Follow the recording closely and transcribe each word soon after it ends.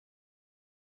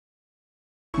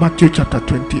Matthew chapter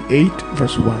 28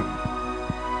 verse 1.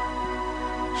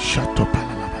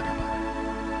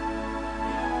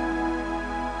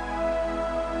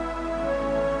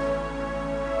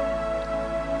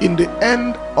 In the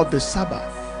end of the Sabbath,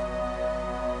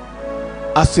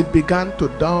 as it began to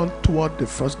dawn toward the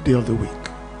first day of the week,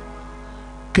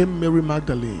 came Mary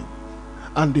Magdalene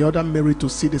and the other Mary to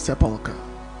see the sepulchre.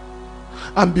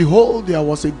 And behold, there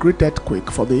was a great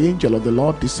earthquake, for the angel of the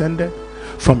Lord descended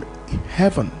from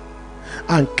heaven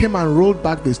and came and rolled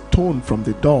back the stone from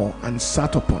the door and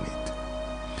sat upon it.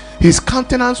 His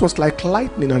countenance was like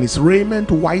lightning, and his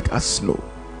raiment white as snow.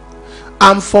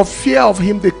 And for fear of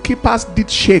him the keepers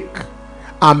did shake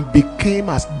and became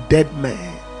as dead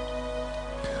men.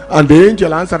 And the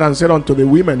angel answered and said unto the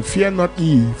women, Fear not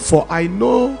ye, for I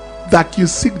know that you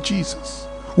seek Jesus,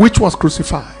 which was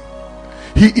crucified.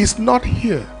 He is not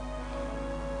here,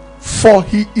 for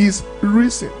he is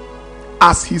risen,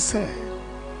 as he said.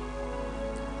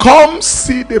 Come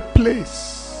see the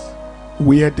place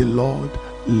where the Lord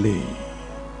lay.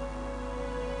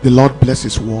 The Lord bless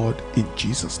his word in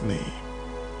Jesus' name.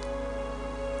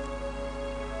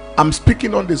 I'm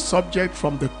speaking on the subject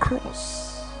from the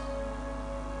cross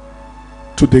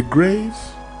to the grave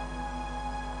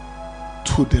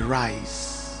to the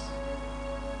rise.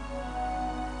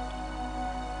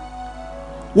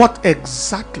 What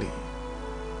exactly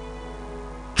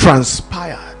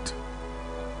transpired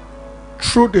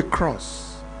through the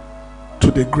cross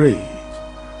to the grave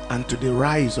and to the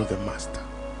rise of the Master?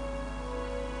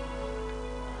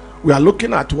 We are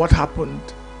looking at what happened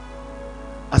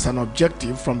as an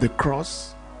objective from the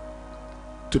cross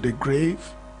to the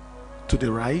grave to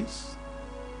the rise.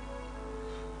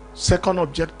 Second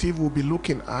objective, we'll be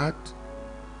looking at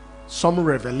some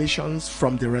revelations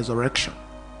from the resurrection.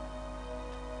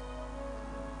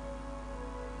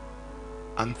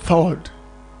 And third,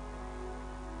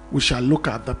 we shall look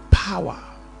at the power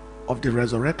of the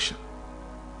resurrection.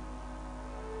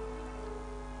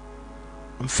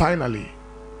 And finally,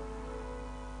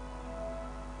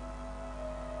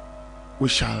 we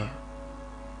shall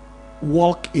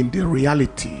walk in the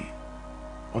reality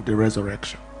of the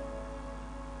resurrection.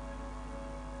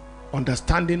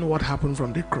 Understanding what happened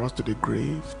from the cross to the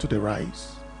grave to the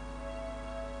rise.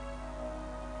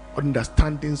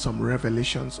 Understanding some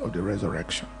revelations of the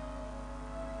resurrection.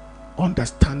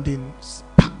 Understanding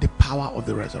the power of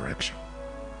the resurrection.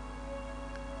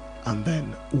 And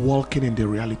then walking in the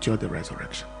reality of the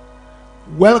resurrection.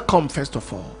 Welcome, first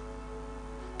of all,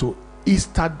 to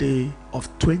Easter Day of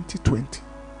 2020.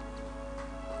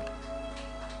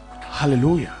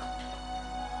 Hallelujah.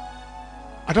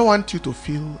 I don't want you to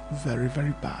feel very,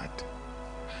 very bad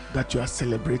that you are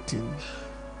celebrating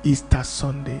Easter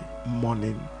Sunday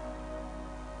morning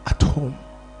at home.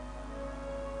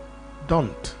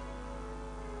 Don't.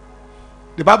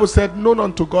 The Bible said, known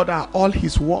unto God are all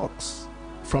his works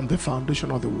from the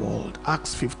foundation of the world.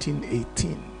 Acts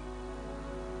 15:18.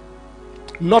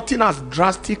 Nothing as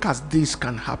drastic as this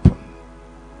can happen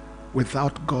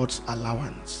without God's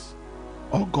allowance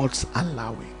or God's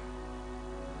allowing.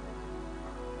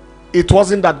 It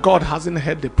wasn't that God hasn't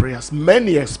heard the prayers.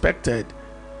 Many expected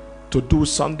to do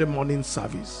Sunday morning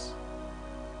service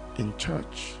in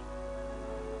church,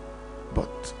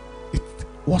 but it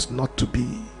was not to be,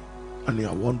 and you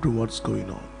are wondering what's going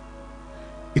on.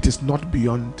 It is not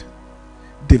beyond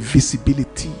the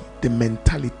visibility, the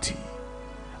mentality,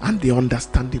 and the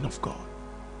understanding of God.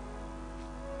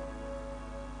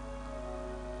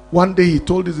 One day he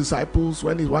told his disciples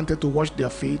when he wanted to wash their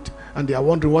feet, and they are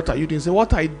wondering, what are you doing? He said,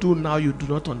 what I do now you do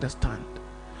not understand,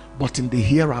 but in the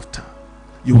hereafter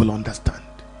you will understand.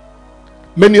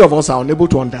 Many of us are unable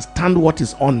to understand what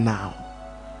is on now,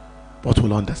 but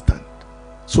will understand.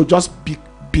 So just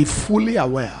be fully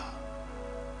aware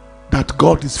that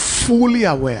God is fully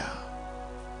aware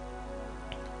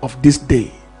of this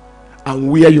day and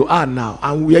where you are now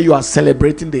and where you are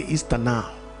celebrating the Easter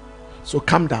now. So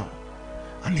calm down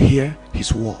and hear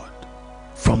his word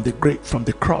from the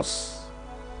cross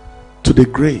to the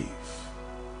grave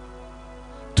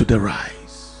to the rise.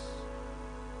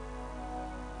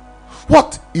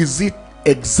 What is it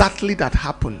exactly that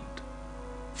happened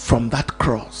from that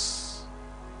cross?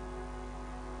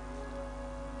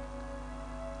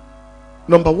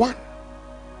 Number one,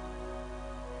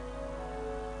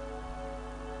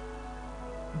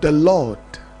 the Lord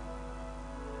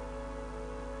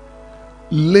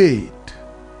laid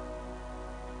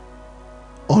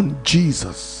on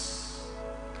Jesus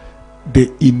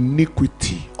the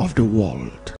iniquity of the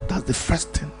world. That's the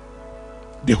first thing.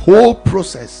 The whole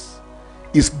process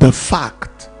is the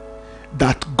fact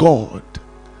that God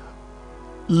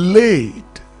laid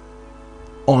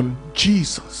on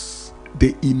Jesus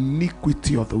the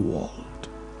iniquity of the world.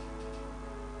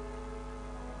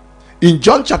 In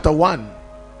John chapter 1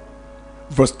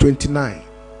 verse 29,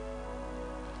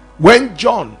 when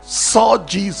John saw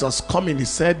Jesus coming, he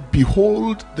said,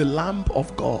 "Behold the Lamb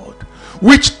of God,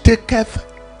 which taketh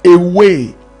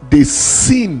away the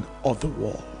sin of the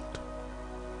world."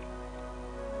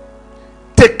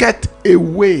 Taketh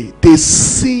away the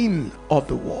sin of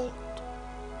the world.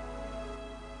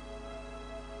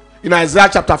 In Isaiah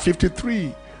chapter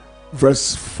 53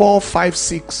 verse 4, 5,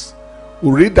 6, we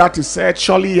read that he said,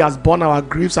 "Surely he has borne our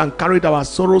griefs and carried our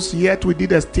sorrows, yet we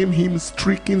did esteem him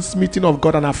stricken, smitten of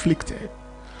God, and afflicted.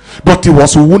 But he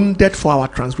was wounded for our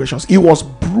transgressions, he was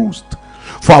bruised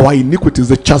for our iniquities.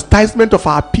 The chastisement of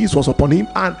our peace was upon him,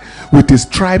 and with his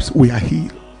stripes we are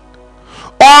healed.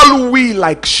 All we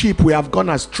like sheep, we have gone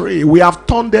astray. We have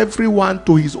turned everyone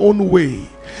to his own way.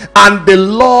 And the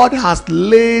Lord has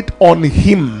laid on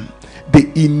him the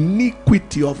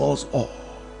iniquity of us all."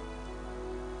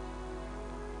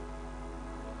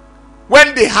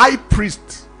 When the high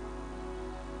priest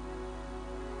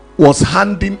was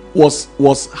handing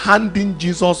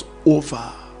Jesus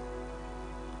over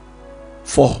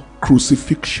for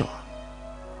crucifixion,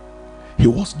 he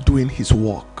was doing his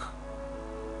work.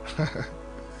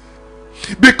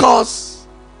 Because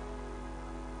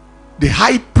the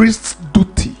high priest's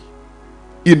duty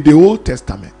in the Old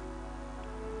Testament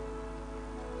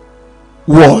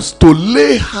was to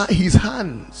lay his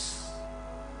hands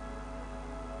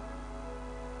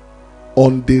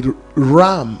on the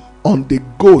ram, on the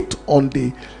goat, on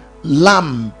the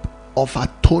lamb of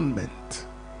atonement.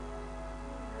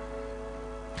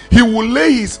 He will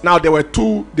lay his, now there were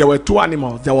two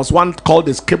animals. There was one called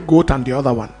the scapegoat and the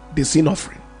other one the sin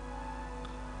offering.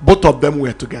 Both of them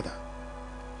were together.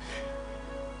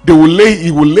 He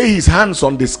will lay his hands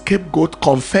on the scapegoat,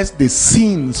 confess the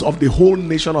sins of the whole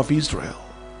nation of Israel,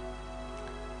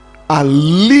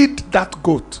 and lead that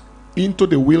goat into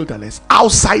the wilderness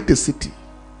outside the city,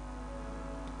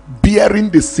 bearing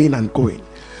the sin and going.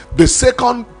 The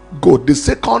second goat, the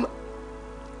second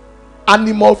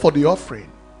animal for the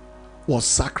offering, was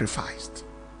sacrificed,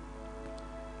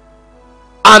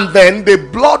 and then the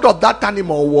blood of that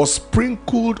animal was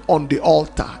sprinkled on the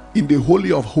altar in the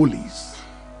Holy of Holies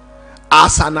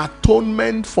as an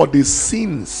atonement for the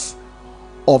sins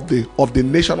of the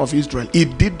nation of Israel. He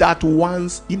did that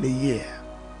once in a year.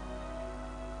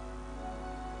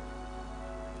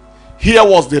 Here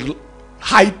was the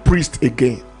high priest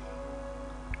again,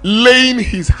 laying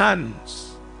his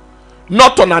hands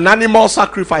not on an animal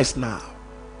sacrifice now,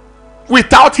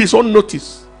 without his own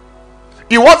notice.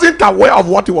 He wasn't aware of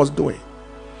what he was doing.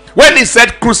 When he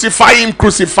said, "Crucify him,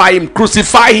 crucify him,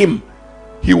 crucify him,"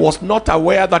 he was not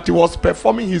aware that he was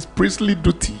performing his priestly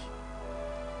duty,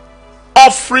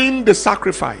 offering the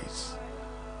sacrifice.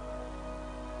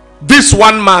 This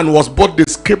one man was both the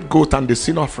scapegoat and the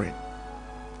sin offering.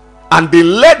 And they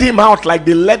led him out like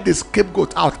they led the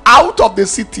scapegoat out of the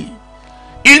city,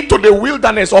 into the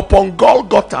wilderness upon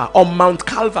Golgotha on Mount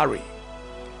Calvary,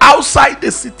 outside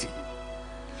the city,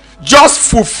 just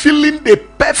fulfilling the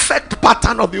perfect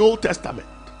pattern of the Old Testament.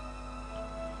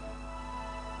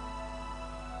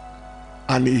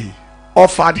 And he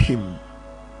offered him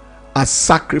as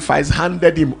sacrifice,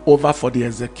 handed him over for the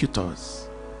executors,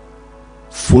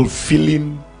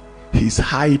 fulfilling his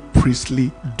high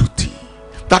priestly duty.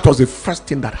 That was the first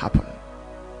thing that happened.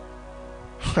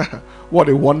 What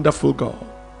a wonderful God.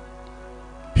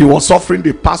 He was offering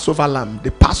the Passover lamb,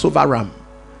 the Passover ram,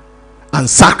 and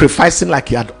sacrificing like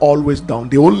he had always done.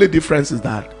 The only difference is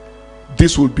that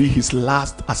this will be his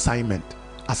last assignment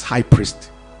as high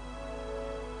priest.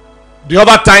 The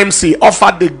other times he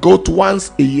offered the goat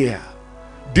once a year.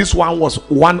 This one was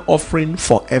one offering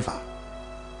forever,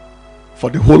 for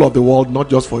the whole of the world, not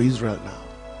just for Israel now.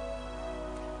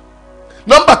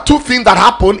 Number two thing that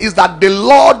happened is that the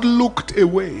Lord looked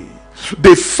away.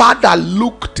 The Father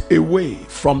looked away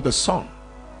from the Son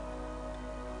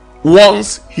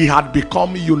once he had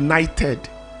become united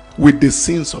with the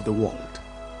sins of the world.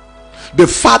 The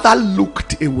Father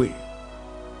looked away.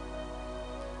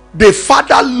 The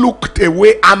Father looked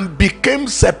away and became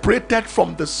separated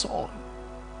from the Son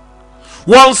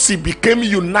once he became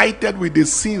united with the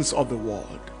sins of the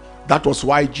world. That was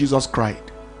why Jesus cried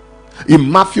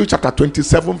in Matthew chapter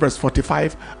 27 verse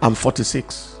 45 and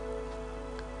 46.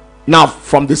 Now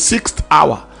from the 6th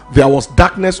hour there was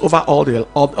darkness over all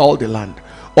the land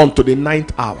unto the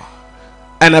 9th hour.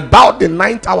 And about the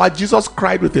 9th hour Jesus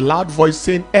cried with a loud voice,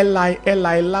 saying, Eli,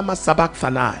 Eli, lama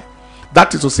sabachthani.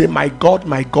 That is to say, my God,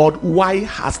 why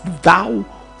hast thou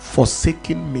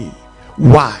forsaken me?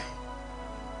 Why?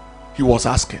 he was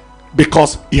asking,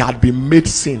 because he had been made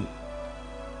sin.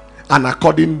 And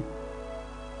according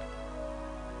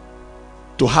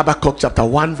to Habakkuk chapter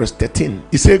 1 verse 13,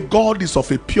 he said, God is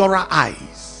of a purer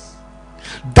eyes.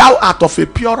 Thou art of a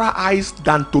purer eyes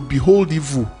than to behold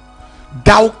evil.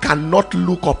 Thou cannot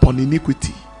look upon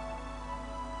iniquity.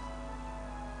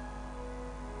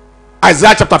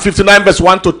 Isaiah chapter 59 verse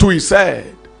 1 to 2, he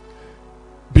said,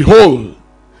 behold,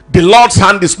 the Lord's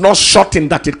hand is not shortened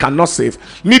that it cannot save,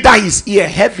 neither his ear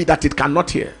heavy that it cannot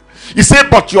hear. He said,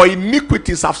 but your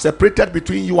iniquities have separated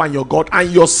between you and your God, and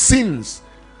your sins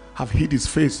have hid his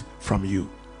face from you.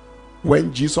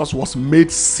 When Jesus was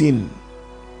made sin,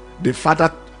 the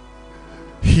Father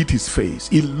hid his face.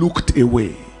 He looked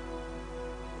away.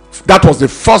 That was the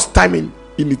first time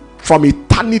from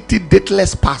eternity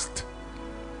dateless past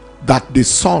that the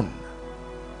Son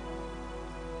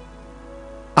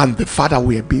and the Father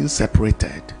were being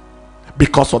separated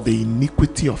because of the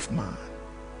iniquity of man.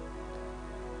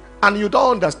 And you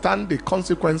don't understand the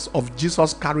consequence of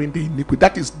Jesus carrying the iniquity.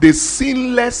 That is the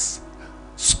sinless,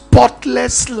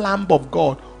 spotless Lamb of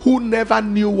God, who never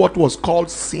knew what was called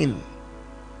sin,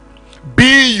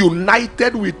 being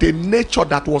united with a nature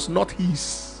that was not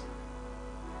his.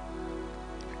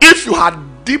 If you had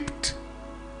dipped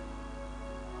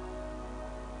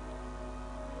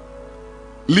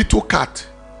little cat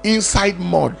inside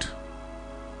mud,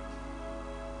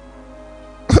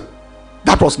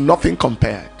 that was nothing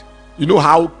compared. You know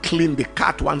how clean the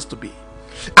cat wants to be,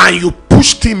 and you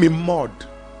pushed him in mud,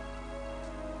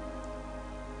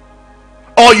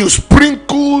 or you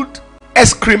sprinkled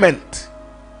excrement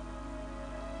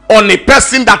on a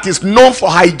person that is known for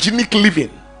hygienic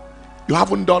living, you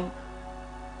haven't done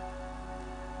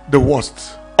the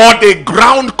worst. Or they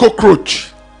ground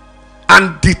cockroach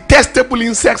and detestable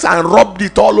insects and rubbed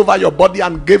it all over your body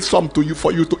and gave some to you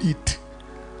for you to eat.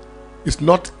 It's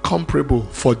not comparable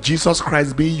for Jesus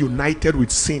Christ being united with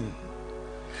sin,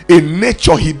 a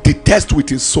nature he detests with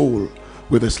his soul,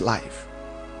 with his life.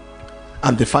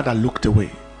 And the Father looked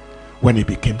away when he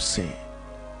became sin.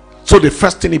 So the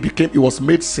first thing he was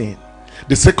made sin.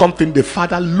 The second thing, the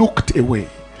Father looked away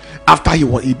after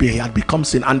he had become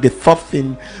sin. And the third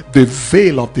thing, the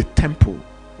veil of the temple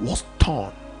was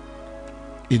torn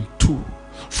in two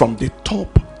from the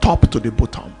top to the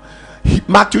bottom.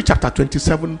 Matthew chapter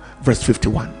 27 verse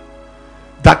 51.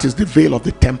 That is the veil of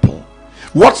the temple,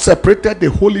 what separated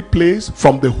the holy place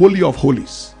from the holy of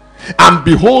holies. And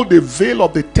behold, the veil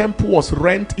of the temple was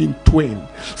rent in twain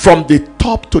from the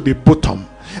top to the bottom,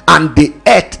 and the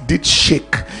earth did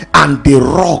shake, and the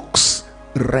rocks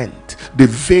rent. The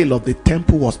veil of the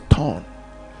temple was torn.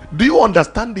 Do you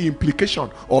understand the implication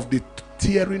of the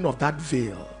tearing of that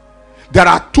veil? There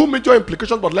are two major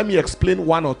implications, but let me explain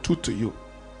one or two to you.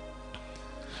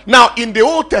 Now, in the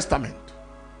Old Testament,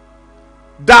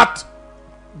 that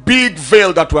big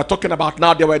veil that we're talking about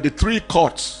now, there were the three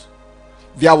courts.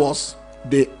 There was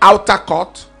the outer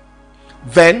court,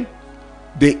 then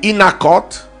the inner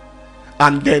court,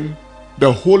 and then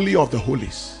the Holy of the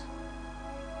Holies.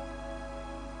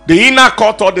 The inner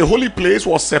court, or the holy place,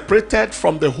 was separated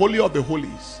from the Holy of the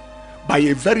Holies by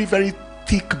a very, very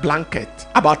thick blanket,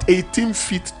 about 18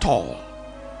 feet tall,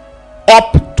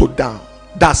 up to down,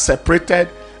 that separated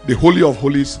the Holy of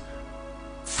Holies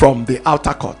from the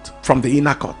outer court, from the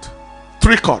inner court.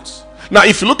 Three courts. Now,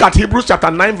 if you look at Hebrews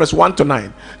chapter 9 verse 1 to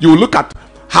 9, you will look at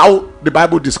how the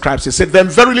Bible describes it. It said, then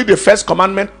verily the first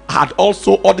commandment had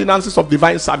also ordinances of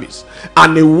divine service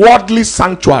and a worldly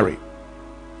sanctuary.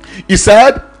 He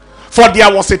said, for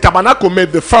there was a tabernacle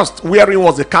made, the first, wherein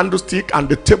was the candlestick and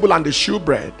the table and the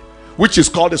shewbread, which is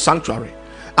called the sanctuary.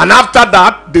 And after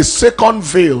that, the second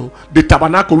veil, the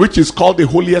tabernacle, which is called the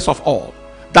holiest of all.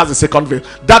 That's the second veil.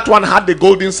 That one had the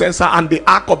golden censer and the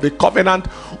ark of the covenant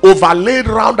overlaid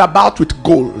round about with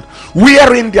gold,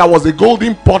 wherein there was a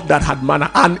golden pot that had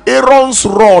manna, and Aaron's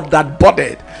rod that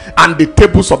budded, and the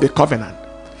tables of the covenant.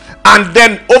 And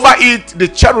then over it the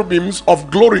cherubims of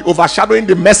glory overshadowing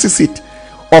the mercy seat,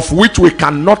 of which we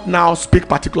cannot now speak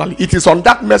particularly. It is on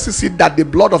that mercy seat that the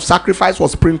blood of sacrifice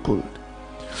was sprinkled.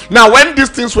 Now, when these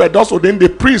things were thus ordained, the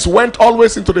priest went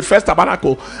always into the first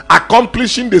tabernacle,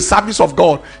 accomplishing the service of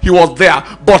God. He was there.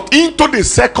 But into the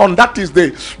second, that is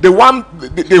the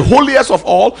holiest of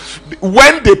all,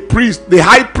 when the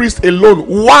high priest alone,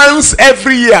 once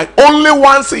every year, only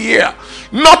once a year,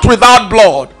 not without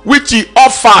blood, which he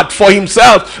offered for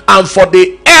himself and for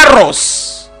the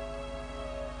errors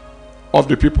of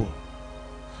the people.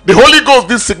 The Holy Ghost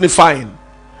did signifying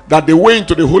that the way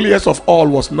into the holiest of all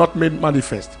was not made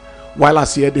manifest, while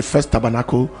as here the first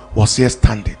tabernacle was here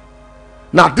standing.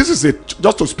 Now, this is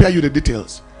just to spare you the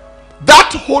details.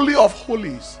 That holy of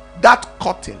holies, that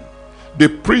curtain, the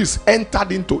priest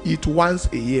entered into it once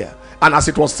a year. And as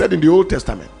it was said in the Old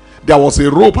Testament, there was a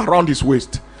rope around his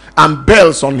waist and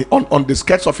bells on the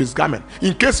skirts of his garment.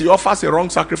 In case he offers a wrong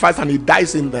sacrifice and he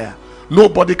dies in there,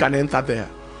 nobody can enter there.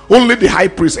 Only the high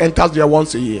priest enters there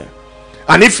once a year.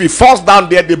 And if he falls down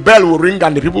there, the bell will ring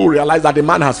and the people will realize that the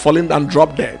man has fallen down,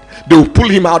 dropped dead. They will pull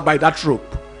him out by that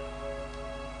rope.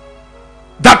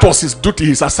 That was his duty,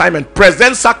 his assignment.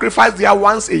 Present sacrifice there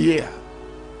once a year.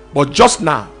 But just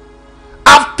now,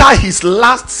 after his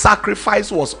last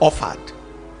sacrifice was offered,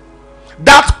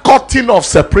 that curtain of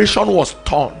separation was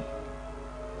torn.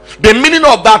 The meaning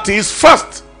of that is,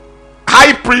 first,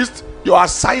 high priest, your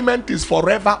assignment is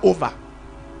forever over.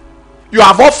 You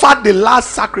have offered the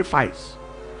last sacrifice,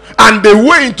 and the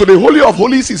way into the Holy of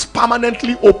Holies is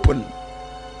permanently open.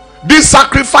 This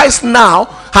sacrifice now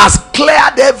has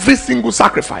cleared every single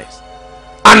sacrifice,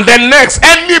 and then next,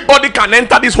 anybody can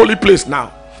enter this holy place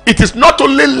now. It is not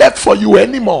only left for you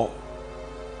anymore.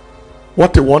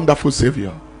 What a wonderful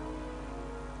Savior.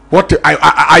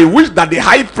 I wish that the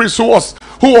high priest who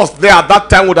was there at that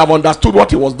time would have understood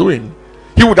what he was doing.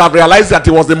 He would have realized that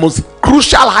he was the most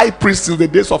crucial high priest in the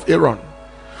days of Aaron,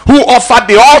 who offered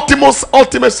the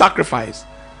ultimate sacrifice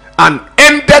and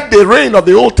ended the reign of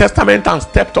the Old Testament and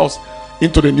stepped us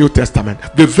into the New Testament.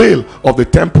 The veil of the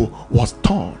temple was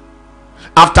torn.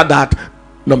 After that,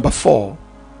 number 4,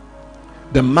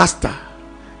 the master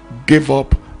gave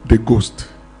up the ghost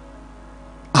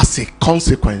as a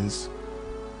consequence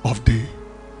of the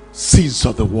sins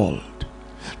of the world.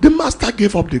 The master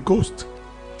gave up the ghost.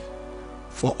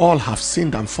 For all have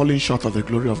sinned and fallen short of the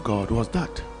glory of God. Was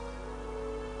that?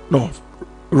 No.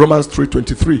 Romans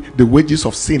 3:23. The wages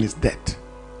of sin is death.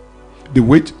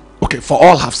 For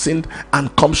all have sinned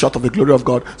and come short of the glory of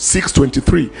God.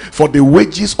 6:23. For the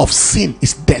wages of sin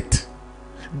is death.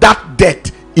 That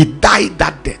death, it died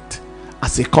that death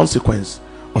as a consequence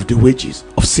of the wages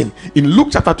of sin. In Luke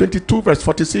chapter 22 verse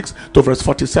 46 to verse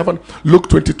 47, Luke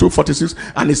 22:46,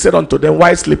 and he said unto them,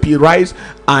 why sleep ye? Rise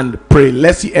and pray,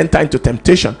 lest ye enter into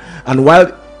temptation. And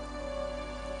while,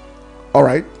 all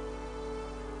right,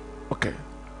 okay,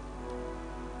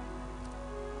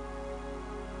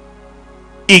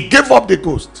 he gave up the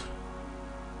ghost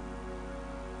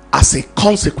as a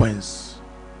consequence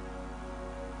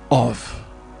of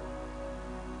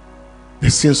the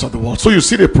sins of the world. So you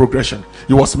see the progression.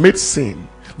 He was made sin.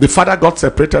 The Father got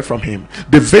separated from him.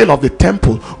 The veil of the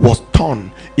temple was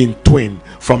torn in twain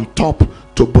from top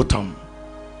to bottom.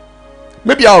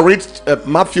 Maybe I'll read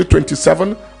Matthew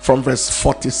 27 from verse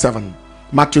 47.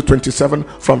 Matthew 27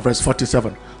 from verse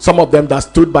 47. Some of them that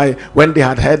stood by when they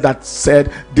had heard that said,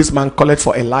 this man calleth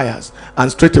for Elias. And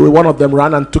straightway one of them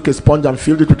ran and took a sponge and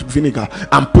filled it with vinegar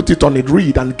and put it on a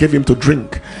reed and gave him to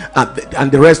drink. And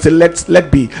the rest said,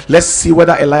 let's see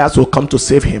whether Elias will come to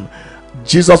save him.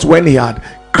 Jesus, when he had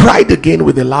cried again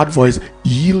with a loud voice,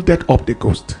 yielded up the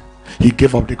ghost. He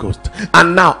gave up the ghost.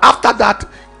 And now after that,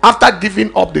 after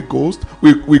giving up the ghost,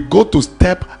 we go to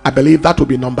step, I believe that will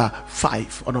be number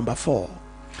 5 or number 4.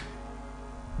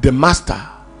 The master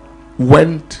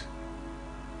went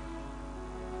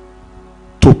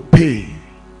to pay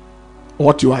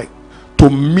to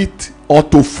meet or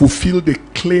to fulfill the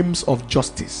claims of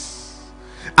justice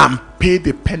and pay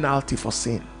the penalty for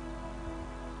sin.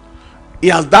 He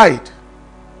has died.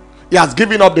 He has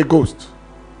given up the ghost.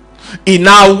 He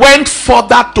now went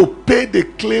further to pay the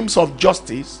claims of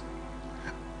justice,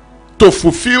 to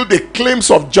fulfill the claims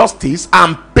of justice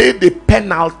and pay the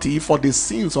penalty for the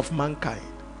sins of mankind.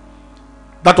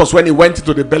 That was when he went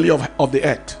into the belly of the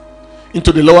earth,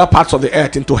 into the lower parts of the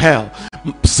earth, into hell.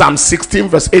 Psalm 16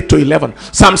 verse 8 to 11.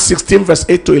 Psalm 16 verse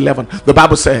 8 to 11. The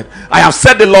Bible said, I have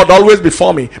set the Lord always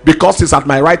before me, because he's at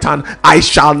my right hand, I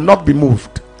shall not be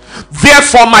moved.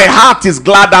 Therefore my heart is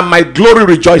glad and my glory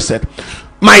rejoiceth.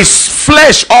 My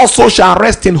flesh also shall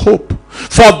rest in hope.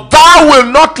 For thou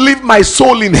wilt not leave my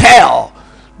soul in hell,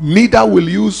 neither will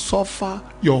you suffer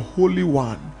your Holy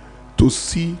One to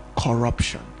see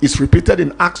corruption. It's repeated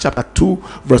in Acts chapter 2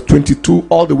 verse 22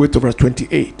 all the way to verse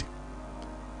 28.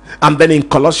 And then in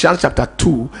Colossians chapter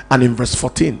 2 and in verse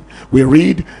 14 we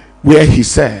read where he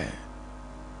said,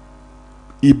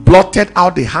 he blotted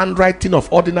out the handwriting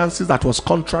of ordinances that was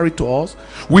contrary to us,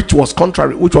 which was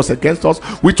against us,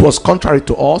 which was contrary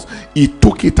to us. He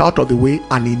took it out of the way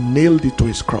and he nailed it to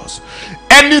his cross.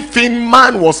 Anything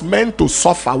man was meant to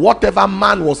suffer, whatever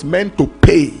man was meant to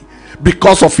pay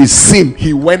because of his sin,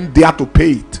 he went there to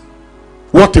pay it.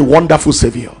 What a wonderful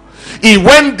Savior. He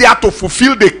went there to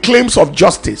fulfill the claims of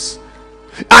justice,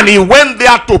 and he went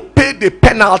there to pay the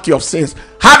penalty of sins.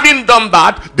 Having done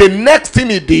that, the next thing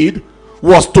he did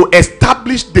was to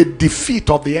establish the defeat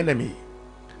of the enemy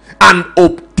and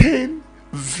obtain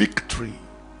victory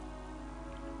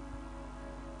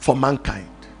for mankind.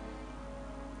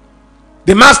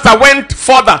 The master went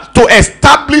further to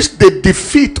establish the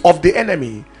defeat of the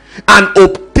enemy and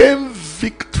obtain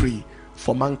victory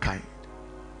for mankind.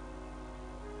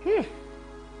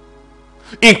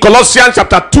 In Colossians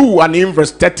chapter 2 and in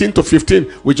verse 13 to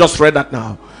 15, we just read that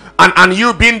now. And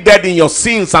you being dead in your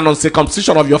sins and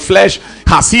uncircumcision of your flesh,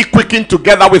 has he quickened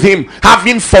together with him,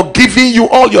 having forgiven you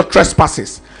all your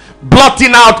trespasses,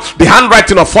 blotting out the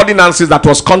handwriting of ordinances that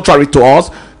was contrary to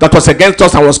us, that was against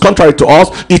us and was contrary to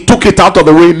us. He took it out of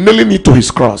the way, nailing it to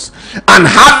his cross. And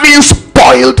having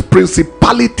spoiled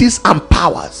principalities and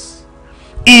powers,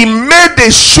 he made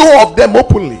a show of them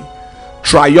openly,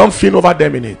 triumphing over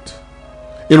them in it.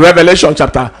 In Revelation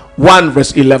chapter 1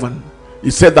 verse 11,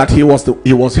 he said that he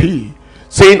was he,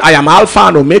 saying, I am Alpha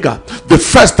and Omega, the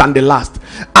first and the last.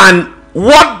 And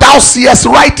what thou seest,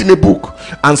 write in a book,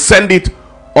 and send it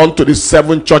unto the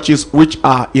 7 churches which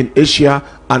are in Asia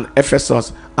and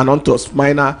Ephesus, and unto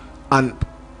Smyrna and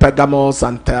Pergamos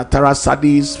and Thyatira,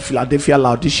 Sardis, Philadelphia,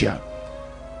 Laodicea.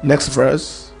 Next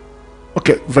verse.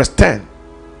 Okay, verse 10.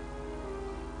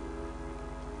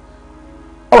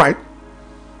 All right.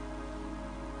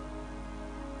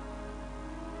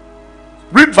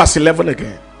 Read verse 11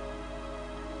 again.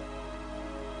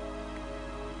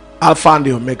 Alpha and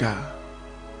the Omega.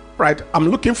 Right. I'm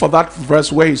looking for that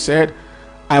verse where he said,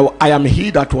 I am he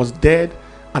that was dead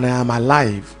and I am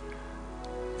alive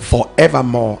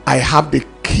forevermore. I have the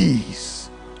keys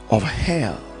of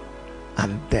hell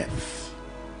and death.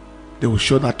 They will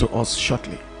show that to us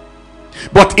shortly.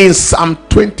 But in Psalm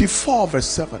 24 verse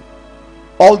 7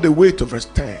 all the way to verse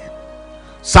 10,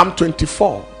 Psalm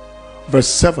 24 verse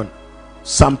 7,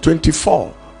 Psalm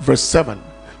 24 verse 7,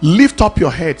 lift up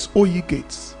your heads, O ye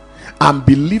gates, and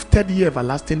be lifted, ye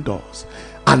everlasting doors,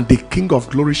 and the King of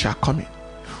glory shall come in.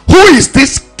 Who is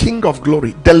this King of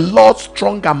glory? The Lord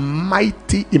strong and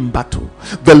mighty in battle.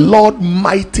 The Lord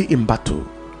mighty in battle.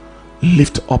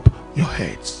 Lift up your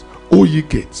heads, O ye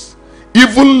gates,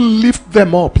 even lift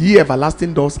them up, ye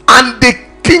everlasting doors, and the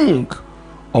King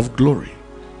of glory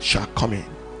shall come in.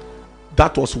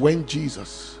 That was when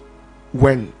Jesus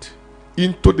went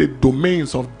into the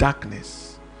domains of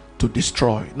darkness to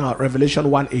destroy. Now Revelation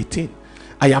 1:18,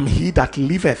 I am he that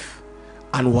liveth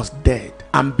and was dead,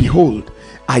 and behold,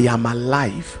 I am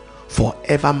alive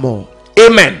forevermore.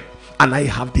 Amen. And I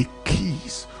have the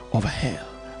keys of hell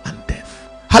and death.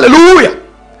 Hallelujah.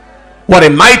 What a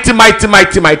mighty, mighty,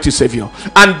 mighty, mighty Savior.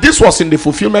 And this was in the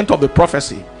fulfillment of the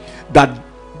prophecy that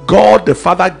God the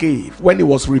Father gave when he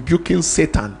was rebuking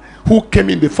Satan, who came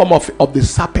in the form of the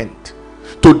serpent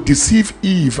to deceive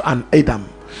Eve and Adam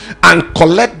and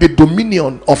collect the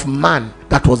dominion of man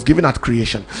that was given at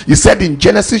creation. He said in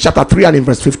Genesis chapter 3 and in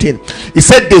verse 15, he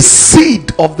said, the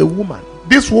seed of the woman,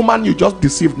 this woman you just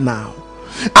deceived now,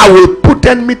 I will put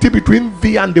enmity between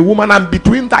thee and the woman, and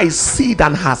between thy seed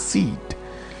and her seed.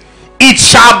 It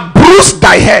shall bruise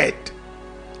thy head,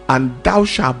 and thou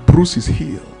shalt bruise his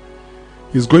heel.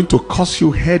 He's going to cause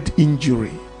you head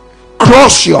injury,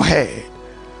 crush your head.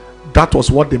 That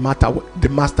was what the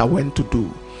master went to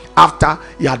do after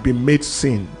he had been made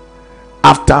sin,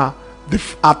 after the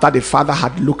father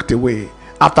had looked away,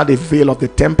 after the veil of the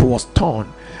temple was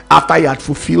torn, after he had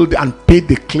fulfilled and paid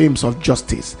the claims of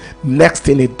justice. Next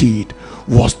thing he did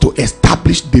was to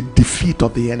establish the defeat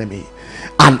of the enemy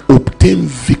and obtain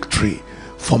victory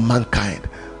for mankind.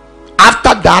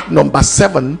 After that, number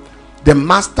 7, the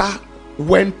master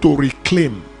went to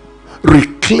reclaim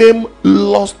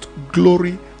lost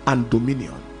glory and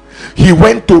dominion. He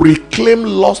went to reclaim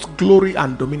lost glory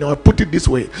and dominion. I put it this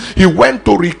way: he went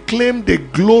to reclaim the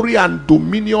glory and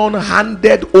dominion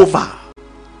handed over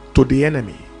to the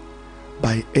enemy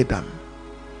by Adam,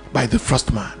 by the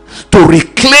first man. To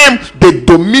reclaim the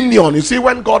dominion. You see,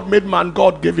 when God made man,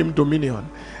 God gave him dominion,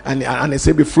 and he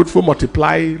said, be fruitful,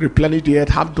 multiply, replenish the earth,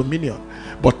 have dominion.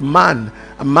 But man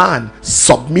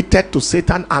submitted to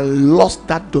Satan and lost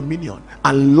that dominion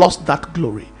and lost that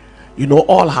glory. You know,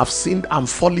 all have sinned and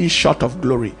fallen short of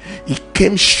glory. He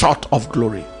came short of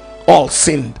glory. All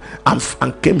sinned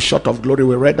and came short of glory.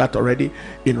 We read that already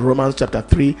in Romans chapter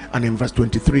 3 and in verse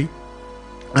 23.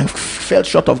 And fell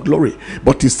short of glory.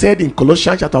 But he said in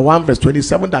Colossians chapter 1 verse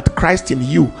 27 that Christ in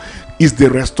you is the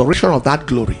restoration of that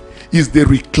glory, is the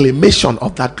reclamation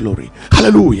of that glory.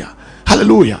 Hallelujah.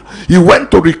 Hallelujah. He went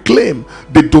to reclaim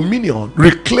the dominion,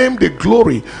 reclaim the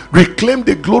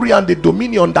glory and the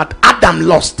dominion that Adam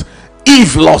lost,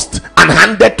 Eve lost, and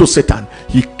handed to Satan.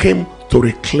 He came to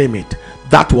reclaim it.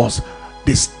 That was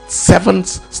the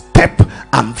 7th step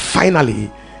And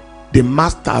finally, the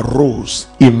master rose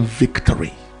in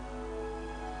victory.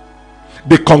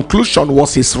 The conclusion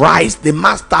was his rise. The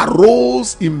master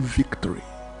rose in victory.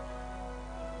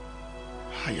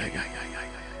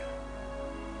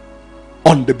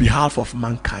 On the behalf of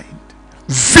mankind.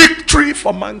 Victory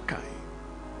for mankind.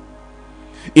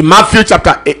 In Matthew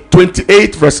chapter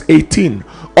 28 verse 18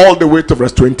 all the way to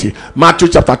verse 20. Matthew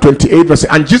chapter 28 verse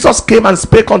 8. And Jesus came and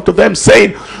spake unto them,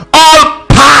 saying, all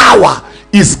power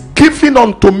is given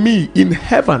unto me in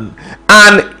heaven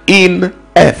and in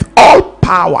earth. All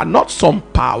power, not some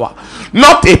power,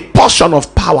 not a portion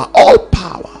of power. All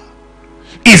power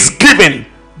is given.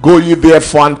 Go ye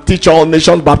therefore and teach all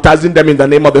nations, baptizing them in the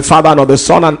name of the Father and of the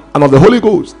Son and of the Holy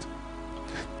Ghost,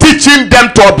 teaching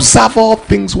them to observe all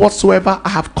things whatsoever I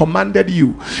have commanded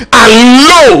you. And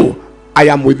lo, I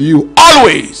am with you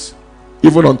always,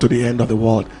 even unto the end of the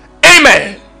world.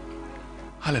 Amen.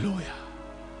 Hallelujah.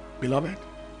 Beloved,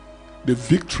 the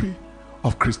victory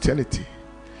of Christianity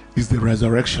is the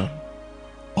resurrection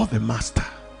of the Master.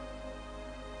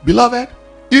 Beloved,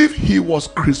 if he was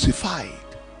crucified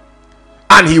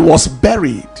and he was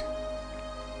buried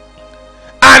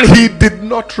and he did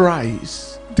not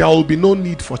rise, there will be no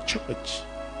need for church.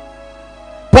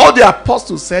 Paul the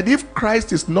apostle said, if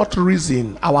Christ is not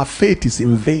risen, our faith is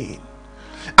in vain,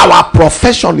 our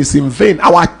profession is in vain,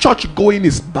 our church going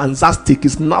is banzastic,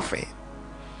 is nothing.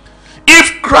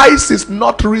 If Christ is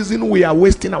not risen, we are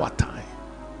wasting our time.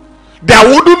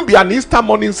 There wouldn't be an Easter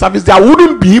morning service, there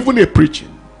wouldn't be even a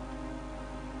preaching.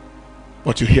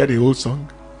 But you hear the old song,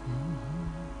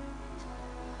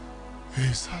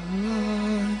 He's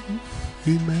alive,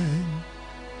 amen.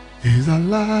 He's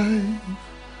alive,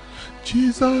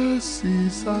 Jesus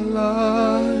is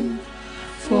alive,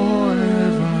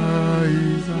 forever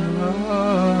He's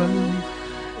alive,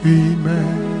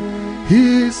 amen.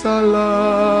 He's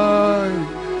alive,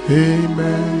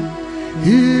 amen.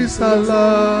 He's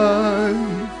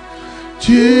alive,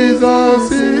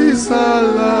 Jesus is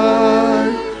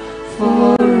alive,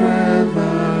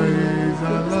 forever He's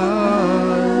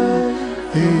alive,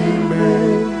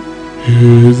 amen.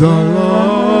 He's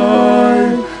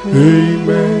alive,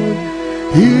 amen.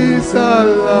 He's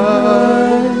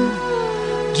alive,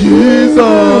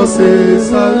 Jesus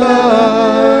is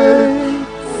alive,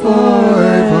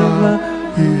 forever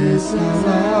He's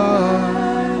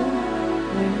alive.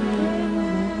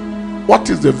 What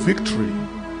is the victory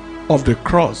of the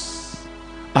cross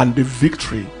and the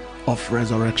victory of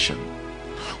resurrection?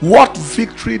 What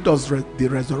victory does the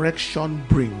resurrection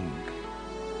bring?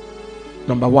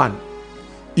 Number one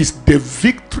is the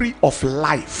victory of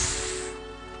life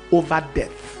over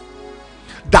death.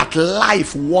 That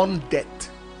life won death.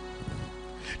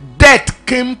 Death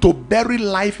came to bury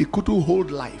life, it couldn't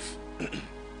hold life.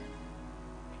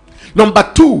 Number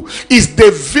two is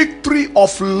the victory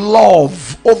of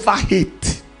love over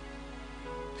hate.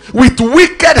 With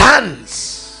wicked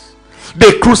hands,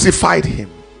 they crucified him.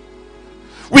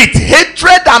 With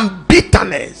hatred and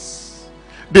bitterness,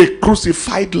 they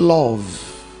crucified love.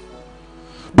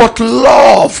 But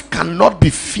love cannot be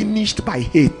finished by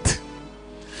hate.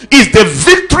 It's the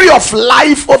victory of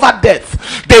life over death,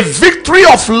 the victory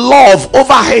of love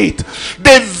over hate,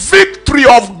 the victory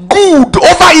of good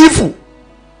over evil.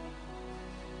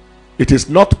 It is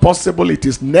not possible, it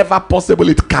is never possible,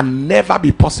 it can never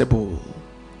be possible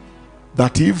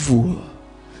that evil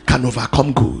can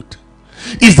overcome good.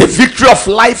 Is the victory of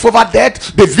life over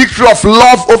death, the victory of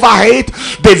love over hate,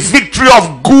 the victory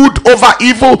of good over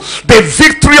evil, the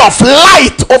victory of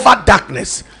light over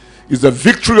darkness. Is the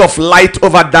victory of light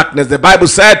over darkness. The Bible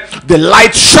said, the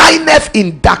light shineth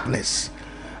in darkness,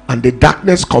 and the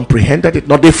darkness comprehended it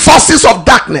not. The forces of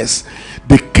darkness,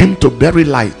 they came to bury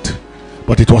light,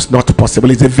 but it was not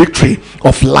possible. It's the victory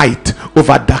of light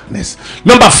over darkness.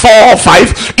 Number 4 or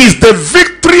 5 is the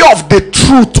victory of the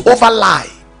truth over lie.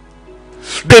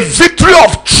 The victory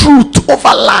of truth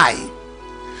over lie.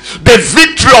 The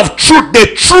victory of truth,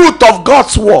 the truth of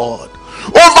God's word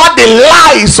over the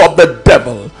lies of the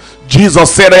devil.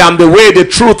 Jesus said, I am the way, the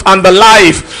truth, and the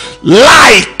life.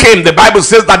 Lie came. The Bible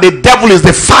says that the devil is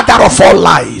the father of all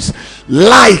lies.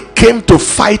 Lie came to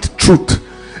fight truth,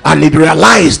 and it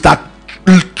realized that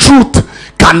truth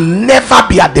can never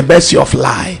be at the mercy of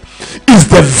lie. Is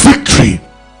the victory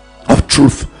of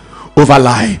truth over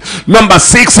lie. Number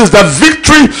 6 is the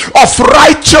victory of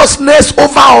righteousness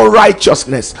over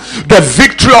unrighteousness. The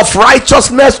victory of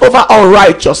righteousness over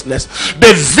unrighteousness.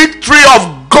 The victory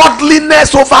of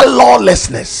godliness over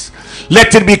lawlessness.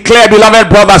 Let it be clear, beloved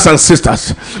brothers and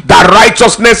sisters, that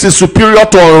righteousness is superior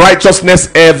to unrighteousness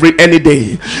any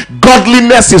day.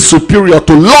 Godliness is superior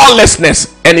to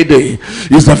lawlessness any day.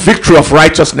 Is the victory of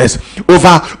righteousness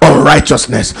over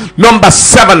unrighteousness. Number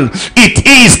 7, it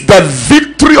is the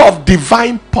victory of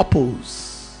divine purpose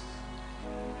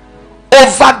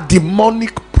over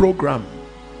demonic program,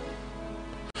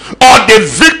 or the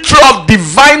victory of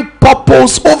divine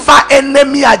purpose over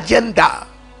enemy agenda.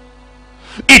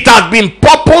 It has been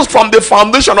purposed from the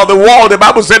foundation of the world. The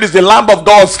Bible said it's the Lamb of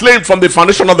God slain from the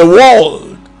foundation of the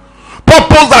world.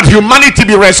 Purpose that humanity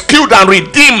be rescued and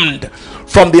redeemed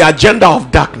from the agenda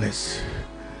of darkness.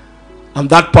 And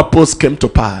that purpose came to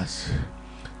pass.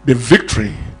 The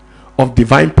victory of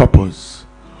divine purpose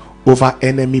over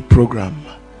enemy program,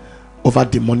 over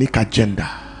demonic agenda.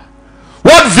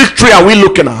 What victory are we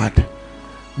looking at?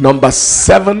 Number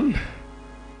 7,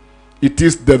 it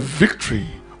is the victory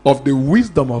of the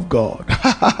wisdom of God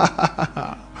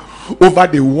over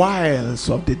the wiles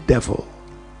of the devil.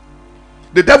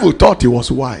 The devil thought he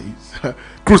was wise.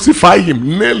 Crucify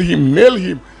him, nail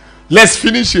him, let's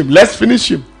finish him.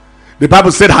 The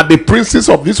Bible said, had the princes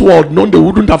of this world known, they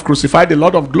wouldn't have crucified the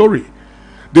Lord of glory.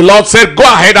 The Lord said, go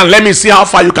ahead and let me see how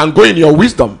far you can go in your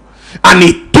wisdom. And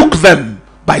he took them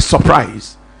by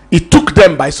surprise. It's the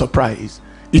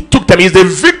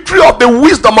victory of the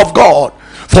wisdom of God.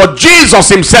 For Jesus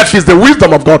himself is the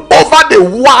wisdom of God over the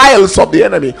wiles of the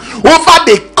enemy, over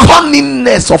the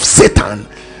cunningness of Satan.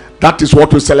 That is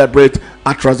what we celebrate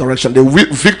at resurrection, the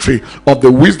victory of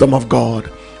the wisdom of God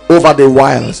over the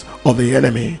wiles of the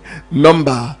enemy.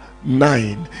 Number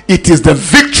 9, it is the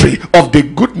victory of the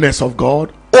goodness of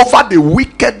God over the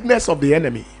wickedness of the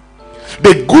enemy.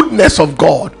 The goodness of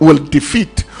God will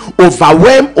defeat,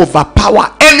 overwhelm,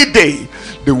 overpower any day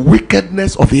the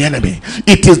wickedness of the enemy.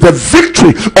 It is the victory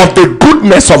of the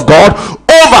goodness of God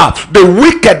over the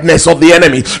wickedness of the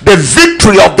enemy. The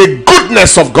victory of the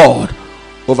goodness of God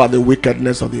over the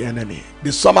wickedness of the enemy.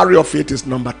 The summary of it is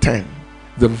number 10.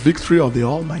 The victory of the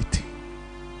Almighty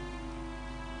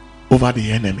over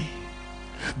the enemy.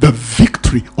 The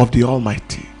victory of the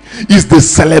Almighty is the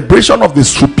celebration of the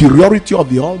superiority of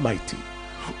the Almighty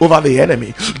over the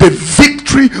enemy. The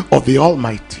victory of the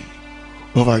Almighty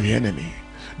over the enemy.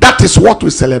 That is what we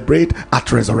celebrate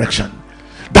at resurrection.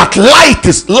 That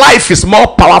life is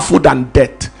more powerful than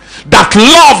death. That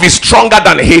love is stronger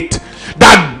than hate.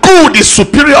 That good is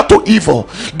superior to evil.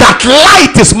 That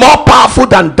light is more powerful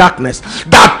than darkness.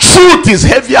 That truth is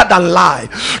heavier than lie.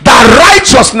 That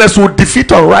righteousness will defeat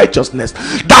unrighteousness.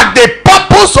 That the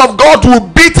purpose of God will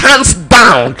beat hands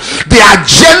down the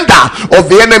agenda of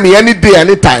the enemy any day,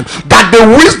 anytime. That the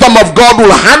wisdom of God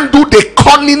will handle the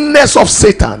cunningness of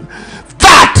Satan.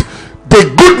 That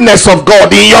the goodness of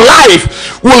God in your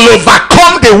life will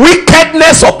overcome the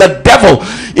wickedness of the devil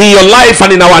in your life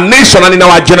and in our nation and in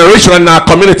our generation and in our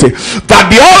community. That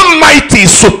the Almighty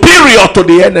is superior to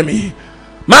the enemy.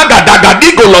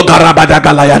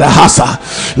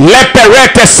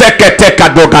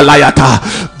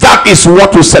 That is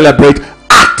what we celebrate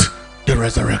at the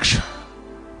resurrection.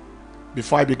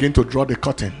 Before I begin to draw the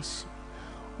curtains,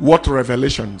 what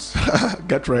revelations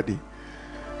get ready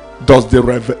does the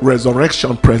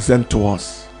resurrection present to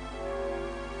us?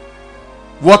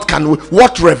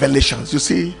 What revelations? You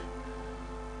see,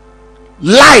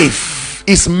 life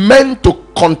is meant to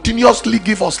continuously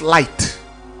give us light.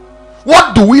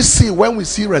 What do we see when we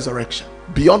see resurrection?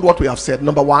 Beyond what we have said,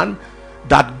 number 1,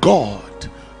 that God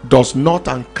does not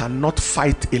and cannot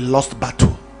fight a lost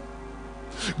battle.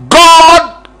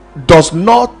 God does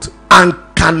not and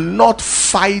cannot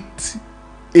fight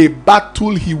a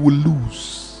battle he will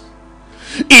lose.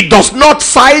 He does not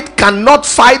fight, cannot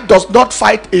fight, does not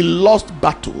fight a lost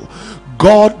battle.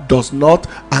 God does not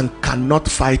and cannot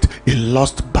fight a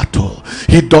lost battle.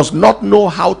 He does not know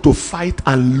how to fight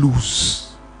and lose.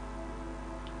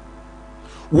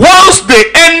 Once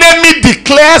the enemy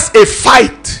declares a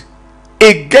fight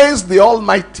against the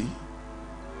Almighty,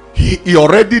 he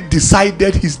already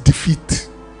decided his defeat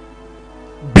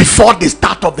before the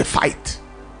start of the fight.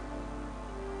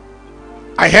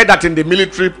 I heard that in the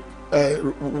military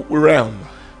realm,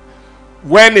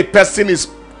 when a person is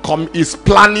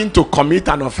planning to commit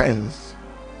an offense,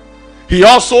 he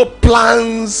also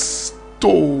plans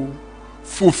to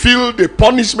fulfill the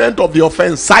punishment of the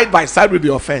offense side by side with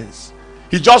the offense.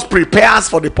 He just prepares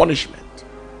for the punishment.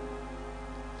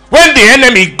 When the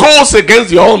enemy goes against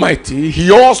the Almighty,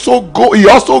 he also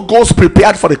goes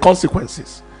prepared for the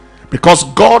consequences, because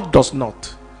God does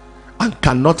not and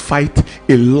cannot fight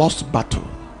a lost battle.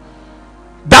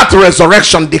 That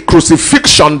resurrection, the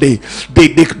crucifixion, the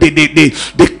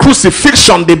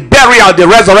crucifixion, the burial, the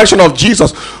resurrection of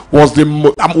Jesus was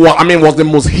was the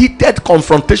most heated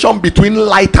confrontation between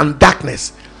light and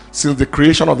darkness since the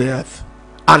creation of the earth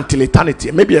until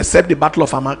eternity, maybe except the battle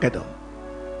of Armageddon.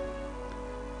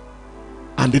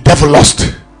 And the devil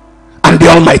lost, and the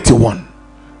Almighty won.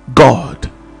 God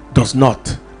does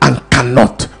not and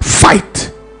cannot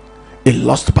fight a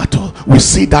lost battle. We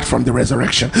see that from the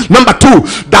resurrection. Number two,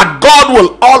 that God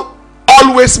will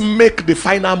always make the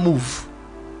final move.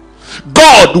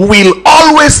 God will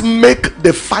always make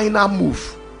the final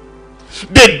move.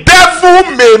 The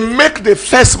devil may make the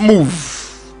first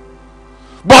move,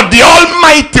 but the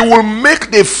Almighty will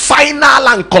make the final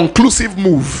and conclusive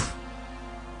move.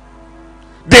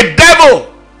 The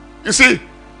devil, you see,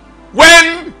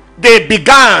 when they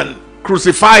began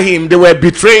crucify him, they were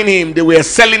betraying him, they were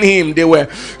selling him, they were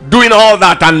doing all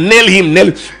that and nail him.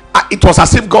 It was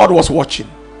as if God was watching.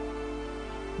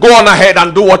 Go on ahead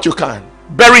and do what you can.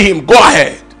 Bury him, go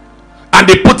ahead. And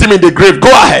they put him in the grave, go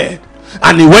ahead.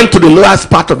 And he went to the lowest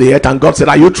part of the earth, and God said,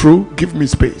 are you through? Give me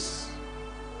space.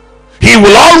 He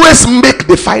will always make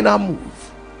the final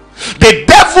move. The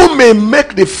devil may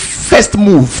make the first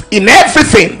move in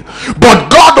everything, but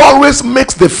God always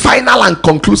makes the final and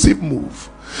conclusive move.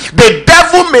 The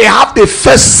devil may have the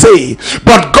first say,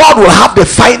 but God will have the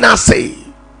final say.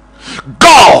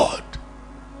 God,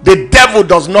 the devil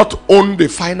does not own the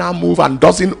final move and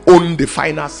doesn't own the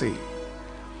final say.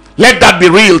 Let that be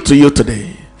real to you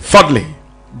today. Thirdly,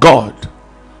 God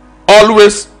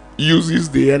always uses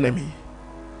the enemy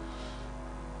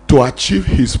to achieve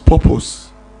his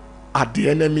purpose at the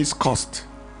enemy's cost.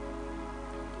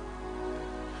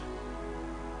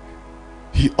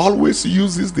 He always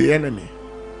uses the enemy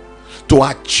to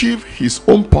achieve his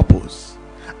own purpose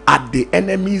at the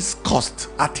enemy's cost,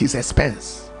 at his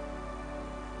expense.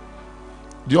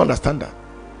 Do you understand that?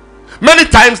 Many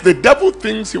times the devil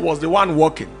thinks he was the one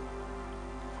working,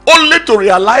 only to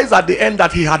realize at the end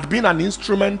that he had been an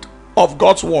instrument of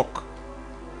God's work.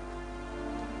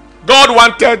 God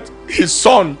wanted his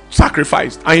son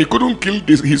sacrificed, and he couldn't kill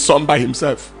his son by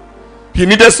himself. He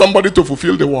needed somebody to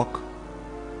fulfill the work.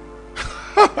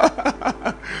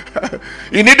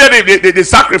 He needed the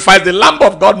sacrifice. The Lamb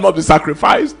of God must be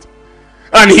sacrificed,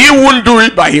 and he wouldn't do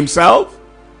it by himself.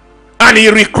 And he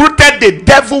recruited the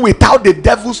devil without the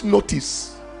devil's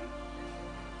notice.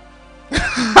 You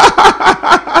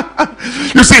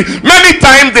see, many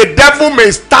times the devil may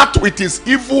start with his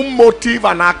evil motive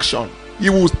and action. He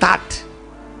will start,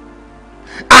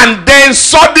 and then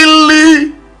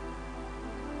suddenly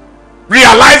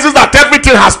realizes that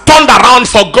everything has turned around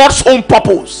for God's own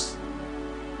purpose,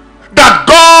 that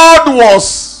God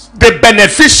was the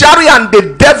beneficiary and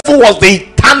the devil was the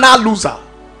eternal loser.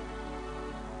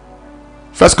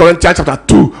 1 Corinthians chapter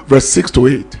 2 verse 6 to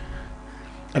 8.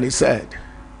 And he said,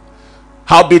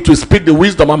 howbeit we speak the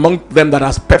wisdom among them that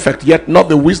are perfect, yet not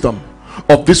the wisdom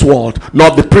of this world,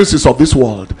 nor the princes of this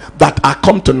world that are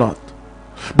come to naught.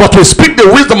 But we speak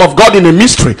the wisdom of God in a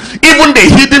mystery, even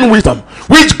the hidden wisdom,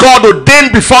 which God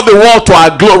ordained before the world to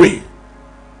our glory,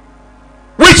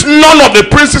 which none of the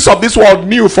princes of this world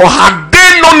knew, for had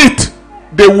they known it,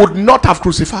 they would not have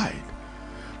crucified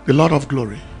the Lord of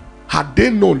glory. Had they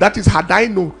known, that is, had I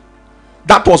known,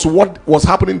 that was what was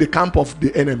happening in the camp of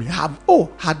the enemy.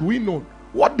 Had we known,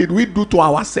 what did we do to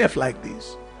ourselves like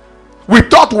this? We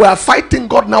thought we were fighting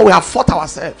God, now we have fought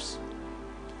ourselves.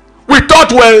 We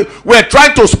thought we're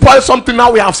trying to spoil something,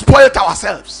 now we have spoiled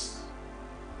ourselves.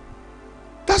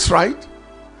 That's right.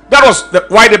 That was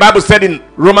why the Bible said in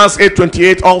Romans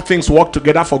 8:28, all things work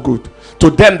together for good to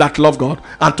them that love God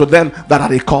and to them that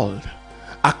are called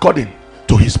according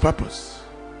to his purpose.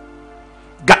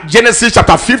 Genesis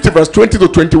chapter 50 verse 20 to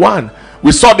 21,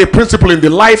 we saw the principle in the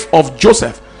life of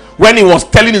Joseph when he was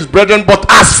telling his brethren, but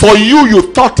as for you,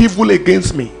 you thought evil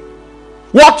against me.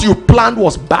 What you planned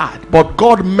was bad, but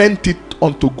God meant it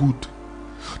unto good,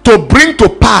 to bring to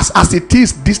pass as it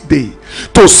is this day,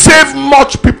 to save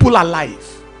much people alive.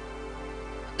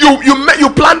 You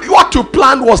planned, what you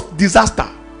planned was disaster,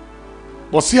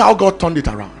 but see how God turned it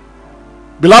around.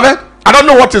 Beloved, I don't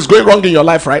know what is going wrong in your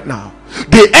life right now.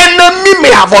 The enemy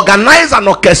may have organized and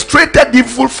orchestrated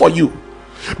evil for you,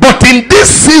 but in this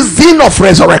season of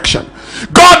resurrection,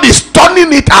 God is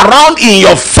turning it around in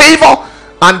your favor,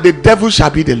 and the devil shall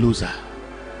be the loser.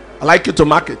 I like you to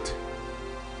mark it.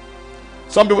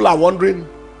 Some people are wondering,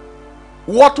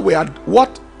 what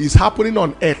is happening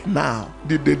on earth now?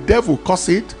 Did the devil cause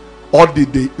it, or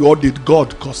did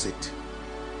God cause it?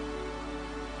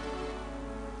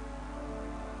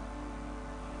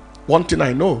 One thing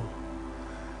I know,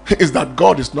 is that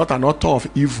God is not an author of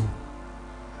evil.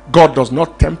 God does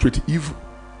not tempt with evil.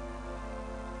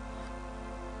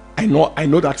 I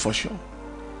know that for sure.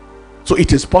 So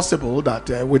it is possible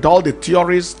that with all the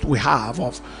theories we have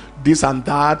of this and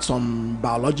that, some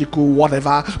biological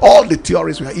whatever, all the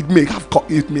theories we have,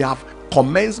 it may have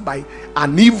commenced by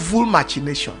an evil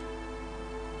machination.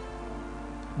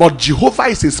 But Jehovah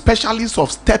is a specialist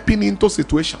of stepping into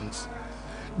situations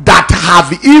that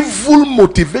have evil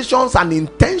motivations and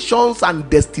intentions and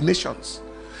destinations,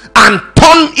 and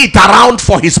turn it around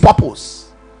for his purpose.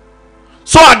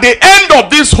 So at the end of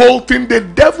this whole thing, the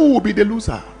devil will be the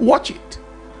loser. Watch it.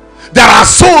 There are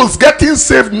souls getting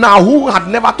saved now who had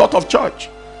never thought of church.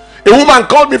 A woman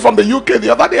called me from the UK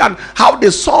the other day, and how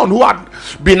the son who had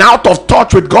been out of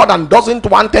touch with God and doesn't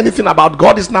want anything about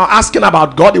God is now asking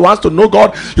about God. He wants to know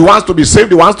God. He wants to be saved.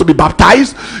 He wants to be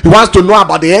baptized. He wants to know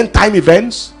about the end time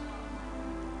events.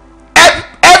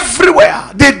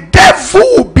 Everywhere, the devil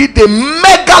will be the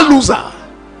mega loser.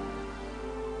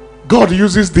 God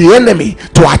uses the enemy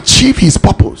to achieve his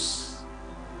purpose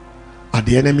at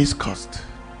the enemy's cost.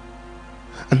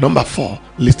 And number 4,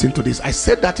 listen to this. I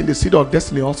said that in the Seed of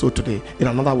Destiny also today in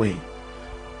another way.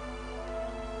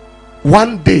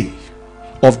 One day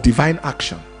of divine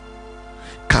action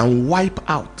can wipe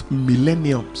out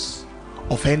millenniums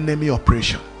of enemy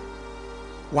oppression.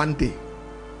 One day.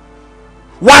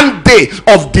 One day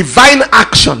of divine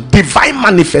action, divine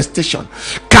manifestation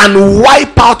can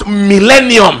wipe out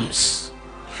millenniums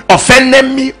of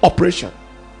enemy oppression.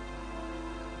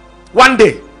 One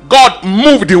day, God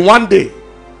moved in one day,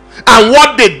 and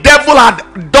what the devil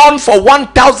had done for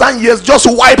 1,000 years just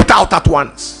wiped out at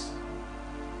once.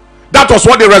 That was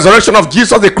what the resurrection of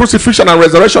Jesus, the crucifixion and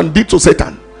resurrection, did to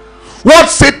Satan. What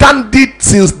Satan did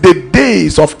since the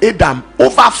days of Adam,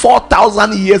 over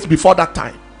 4,000 years before that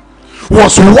time,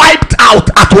 was wiped out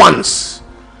at once.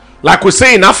 Like we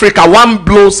say in Africa, one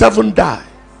blow, 7 die.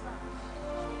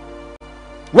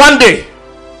 One day.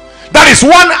 That is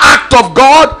one act of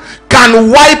God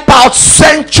can wipe out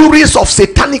centuries of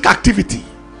satanic activity,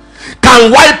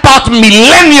 can wipe out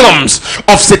millenniums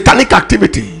of satanic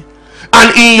activity.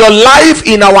 And in your life,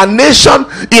 in our nation,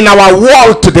 in our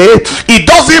world today, it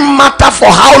doesn't matter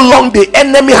for how long the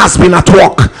enemy has been at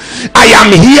work. I am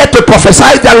here to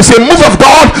prophesy there is a move of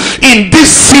God in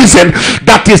this season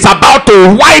that is about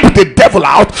to wipe the devil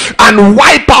out and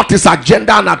wipe out his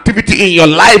agenda and activity in your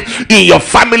life, in your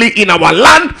family, in our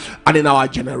land, and in our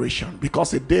generation.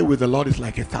 Because a day with the Lord is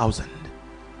like 1,000.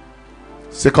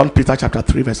 2 Peter chapter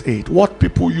 3 verse 8. What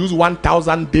people use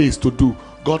 1,000 days to do,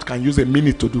 God can use a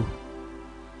minute to do.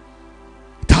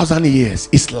 1,000 years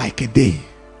is like a day.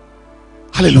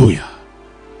 Hallelujah.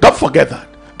 Don't forget that.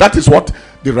 That is what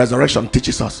the resurrection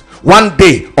teaches us. One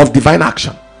day of divine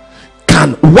action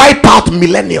can wipe out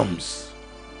millenniums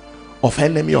of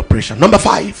enemy oppression. Number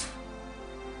 5,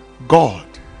 God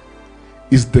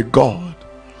is the God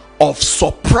of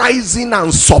surprising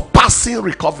and surpassing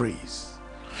recoveries.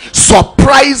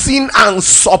 Surprising and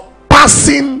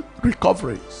surpassing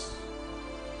recoveries.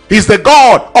 He's the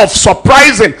God of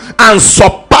surprising and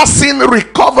surpassing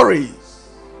recoveries.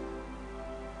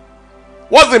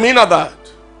 What's the meaning of that?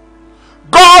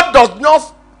 God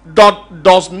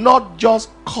does not just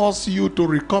cause you to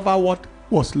recover what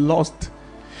was lost.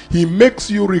 He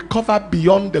makes you recover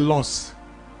beyond the loss.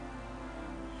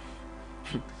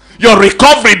 Your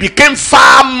recovery became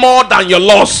far more than your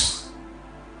loss.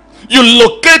 You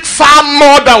locate far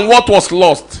more than what was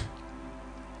lost.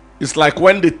 It's like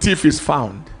when the thief is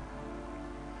found.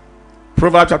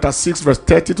 Proverbs chapter 6 verse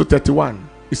 30 to 31.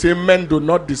 He says, men do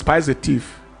not despise a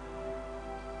thief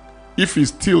if he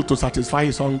steals to satisfy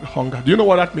his hunger. Do you know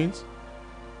what that means?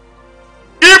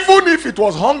 Even if it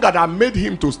was hunger that made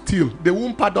him to steal, they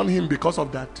won't pardon him because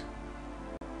of that.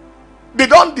 They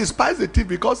don't despise the thief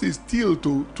because he steals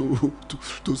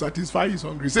to satisfy his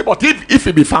hunger. He say, but if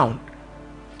he be found,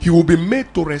 he will be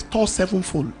made to restore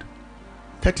sevenfold.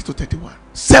 30 to 31.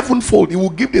 Sevenfold. He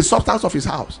will give the substance of his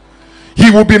house. He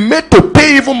will be made to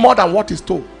pay even more than what he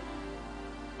stole.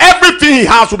 Everything he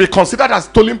has will be considered as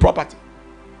stolen property.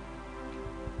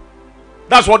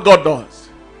 That's what God does.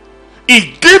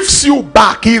 He gives you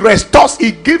back. He restores.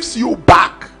 He gives you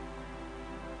back.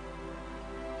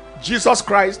 Jesus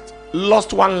Christ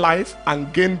lost one life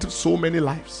and gained so many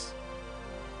lives.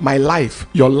 My life,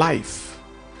 your life,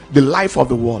 the life of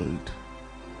the world.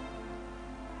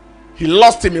 He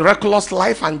lost a miraculous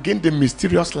life and gained a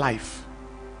mysterious life.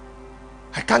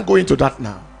 I can't go into that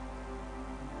now.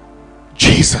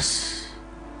 Jesus,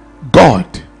 God,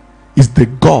 is the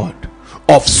God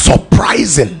of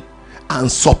surprising and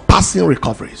surpassing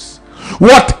recoveries.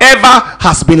 Whatever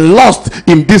has been lost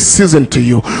in this season to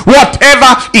you,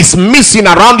 whatever is missing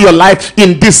around your life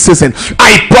in this season,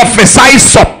 I prophesy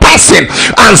surpassing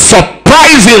and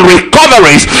surprising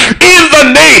recoveries in the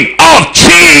name of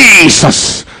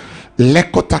Jesus.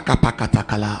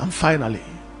 And finally,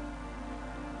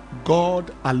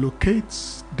 God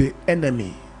allocates the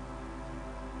enemy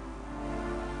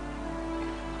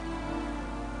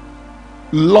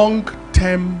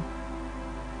long-term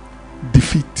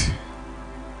defeat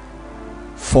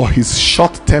for his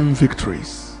short-term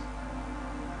victories.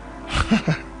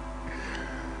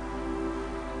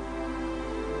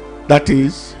 That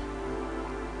is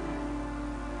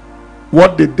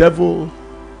what the devil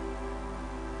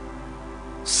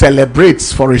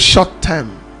celebrates for a short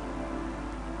term.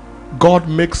 God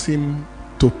makes him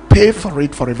to pay for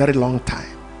it for a very long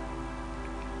time.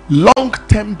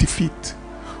 Long-term defeat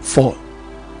for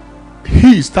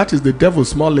his, that is the devil's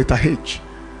small letter h,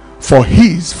 for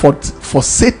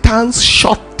Satan's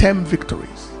short-term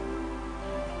victories.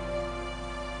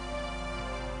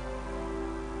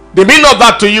 The meaning of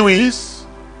that to you is,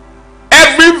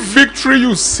 every victory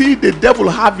you see the devil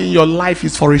have in your life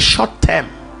is for a short term.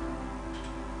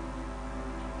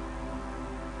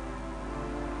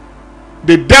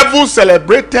 The devil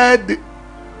celebrated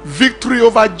victory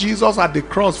over Jesus at the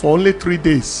cross for only 3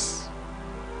 days.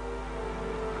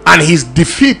 And his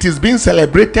defeat is being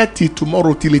celebrated till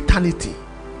tomorrow, till eternity.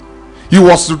 He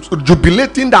was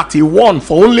jubilating that he won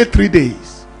for only 3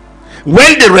 days.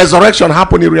 When the resurrection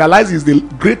happened, he realized he's the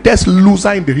greatest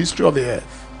loser in the history of the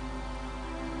earth.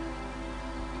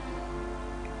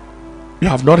 You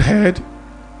have not heard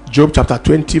Job chapter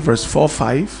 20 verse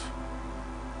 4-5?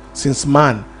 Since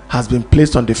man has been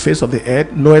placed on the face of the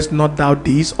earth, knowest not thou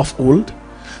this of old,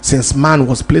 since man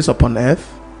was placed upon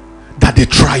earth, that the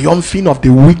triumphing of the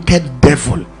wicked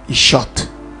devil is short,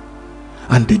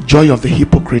 and the joy of the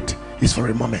hypocrite is for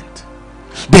a moment.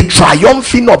 The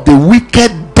triumphing of the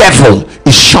wicked devil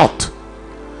is short,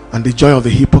 and the joy of the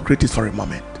hypocrite is for a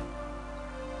moment.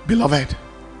 Beloved,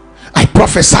 I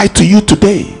prophesy to you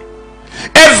today,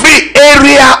 every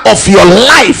area of your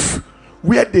life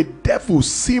where the devil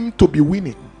seemed to be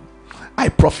winning, I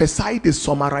prophesy the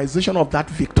summarization of that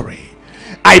victory.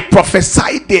 I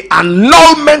prophesy the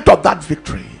annulment of that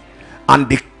victory and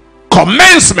the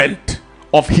commencement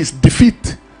of his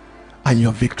defeat and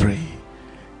your victory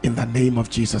in the name of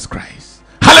Jesus Christ.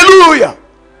 Hallelujah!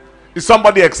 Is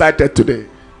somebody excited today?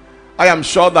 I am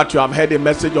sure that you have heard a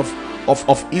message of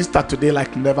Easter today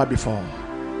like never before.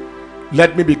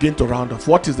 Let me begin to round off.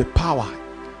 What is the power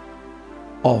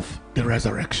of the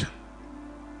resurrection?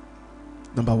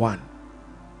 Number one,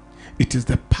 it is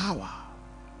the power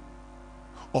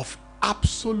of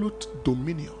absolute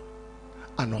dominion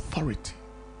and authority.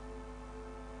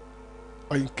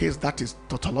 Or in case that is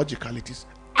tautological, it is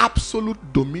absolute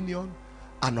dominion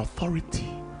and authority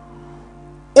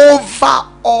over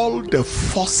all the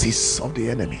forces of the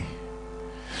enemy.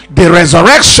 The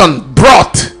resurrection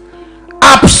brought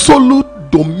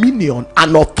absolute dominion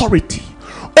and authority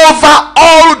over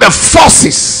all the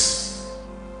forces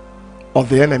of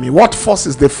the enemy. What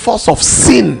forces? The force of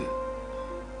sin,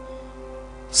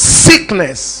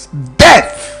 sickness,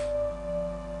 death,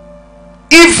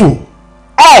 evil,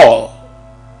 all.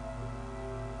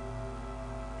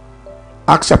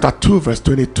 Acts chapter 2 verse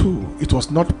 22. It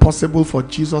was not possible for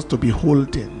Jesus to be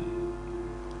holding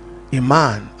a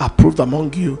man approved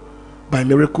among you by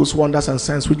miracles, wonders, and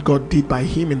signs which God did by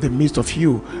him in the midst of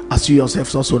you, as you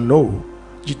yourselves also know.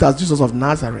 Jesus of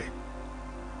Nazareth.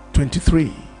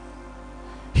 23.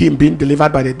 Him being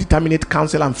delivered by the determinate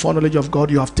counsel and foreknowledge of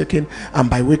God, you have taken, and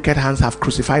by wicked hands have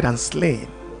crucified and slain,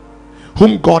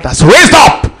 whom God has raised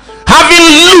up,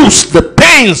 having loosed the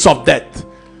pains of death,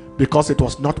 because it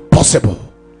was not possible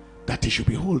that he should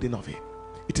be holding of it.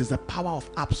 It is the power of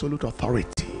absolute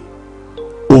authority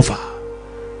over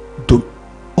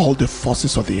all the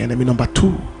forces of the enemy. Number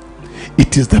two,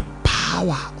 it is the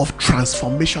power of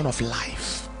transformation of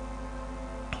life.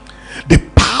 The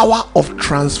power of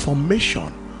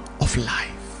transformation of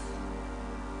life.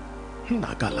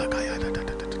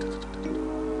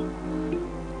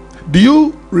 Do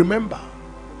you remember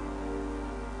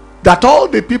that all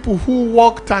the people who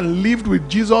walked and lived with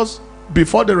Jesus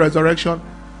before the resurrection,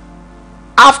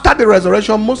 after the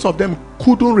resurrection, most of them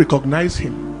couldn't recognize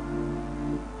him?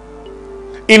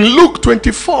 In Luke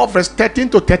 24 verse 13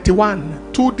 to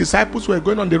 31, two disciples were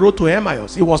going on the road to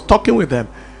Emmaus. He was talking with them.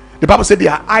 The Bible said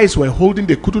their eyes were holding,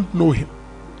 they couldn't know him.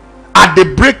 At the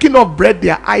breaking of bread,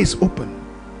 their eyes opened.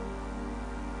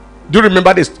 Do you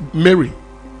remember this? Mary,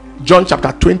 John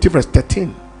chapter 20 verse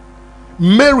 13.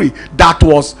 Mary,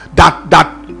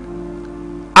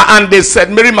 and they said,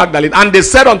 Mary Magdalene, and they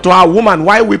said unto her, Woman,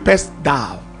 why weepest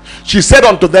thou? She said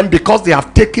unto them, Because they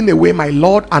have taken away my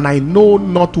Lord, and I know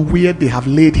not where they have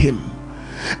laid him.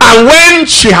 And when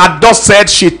she had thus said,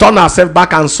 she turned herself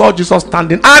back and saw Jesus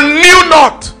standing, and knew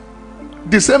not,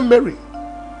 the same Mary,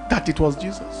 that it was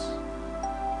Jesus.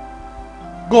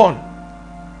 Go on.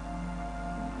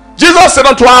 Jesus said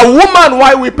unto her, Woman,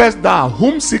 why weepest thou?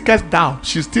 Whom seekest thou?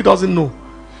 She still doesn't know.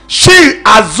 She,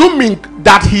 assuming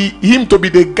that him to be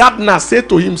the gardener, said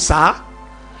to him, Sir,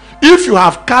 if you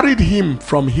have carried him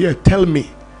from here, tell me,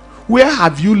 where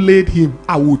have you laid him?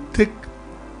 I will take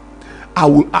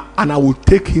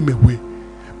him away.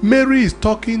 Mary is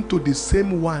talking to the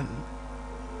same one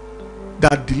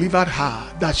that delivered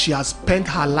her, that she has spent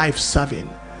her life serving,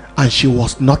 and she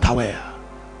was not aware.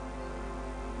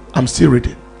 I'm still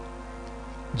reading.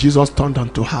 Jesus turned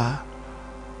unto her,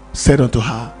 said unto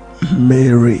her,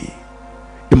 Mary.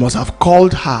 He must have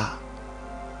called her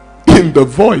in the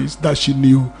voice that she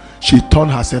knew. She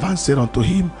turned herself and said unto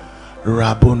him,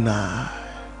 Rabboni,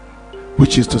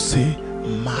 which is to say,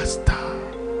 Master.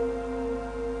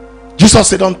 Jesus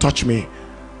said, Don't touch me,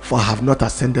 for I have not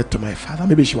ascended to my Father.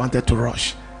 Maybe she wanted to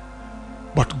rush,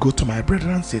 but go to my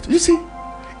brethren and say, you see,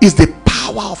 it's the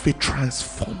power of a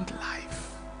transformed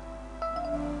life.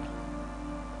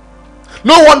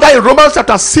 No wonder in Romans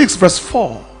chapter 6 verse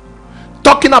 4,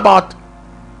 talking about,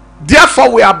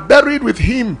 therefore we are buried with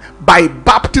him by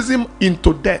baptism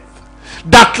into death,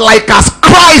 that like as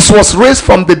Christ was raised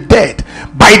from the dead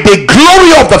by the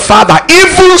glory of the Father,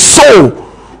 even so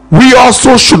we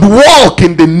also should walk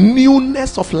in the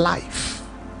newness of life.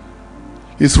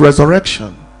 His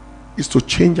resurrection is to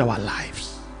change our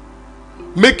lives,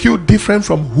 make you different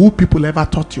from who people ever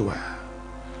thought you were.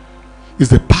 It's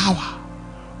the power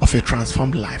of a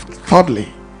transformed life.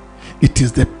 Thirdly, it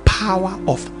is the power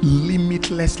of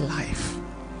limitless life.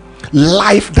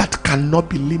 Life that cannot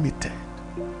be limited.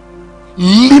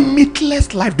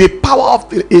 Limitless life. The power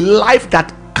of a life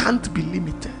that can't be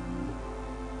limited.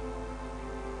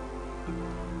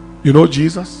 You know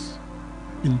Jesus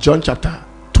in John chapter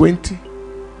 20,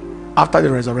 after the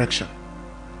resurrection,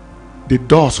 the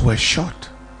doors were shut.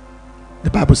 The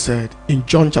Bible said in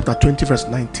John chapter 20 verse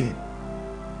 19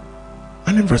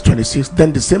 and in verse 26,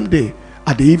 then the same day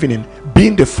at the evening,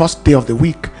 being the first day of the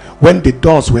week, when the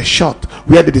doors were shut,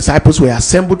 where the disciples were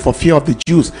assembled for fear of the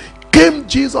Jews, came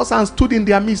Jesus and stood in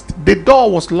their midst. The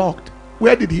door was locked.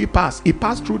 Where did he pass? He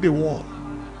passed through the wall.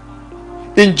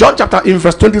 In John chapter, in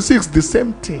verse 26, the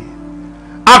same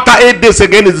thing. After 8 days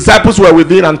again, the disciples were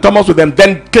within and Thomas with them.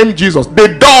 Then came Jesus,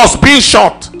 the doors being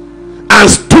shut, and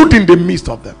stood in the midst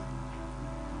of them.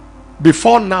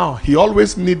 Before now, he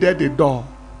always needed a door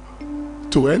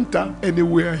to enter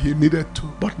anywhere he needed to,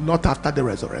 but not after the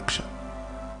resurrection.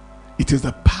 It is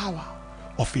the power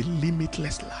of a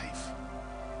limitless life.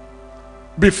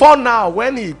 Before now,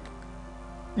 when he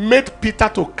made Peter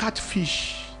to catch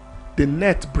fish, the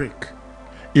net break.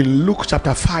 In Luke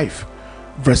chapter 5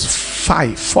 verse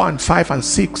 5, 4 and 5 and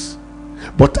 6.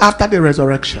 But after the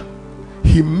resurrection,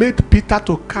 he made Peter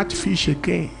to catch fish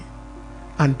again,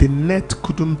 and the net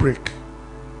couldn't break.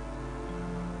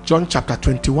 John chapter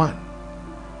 21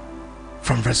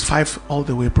 from verse 5 all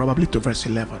the way probably to verse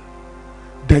 11.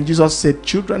 Then Jesus said,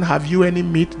 Children, have you any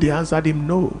meat? They answered him,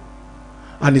 No.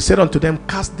 And he said unto them,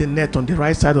 Cast the net on the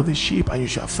right side of the ship, and you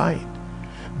shall find.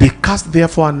 They cast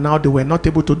therefore, and now they were not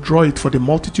able to draw it for the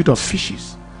multitude of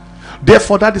fishes.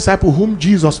 Therefore that disciple whom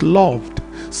Jesus loved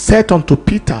said unto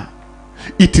Peter,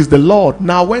 It is the Lord.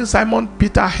 Now when Simon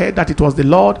Peter heard that it was the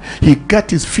Lord, he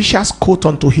gat his fisher's coat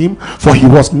unto him, for he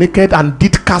was naked, and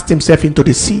did cast himself into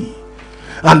the sea.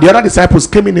 And the other disciples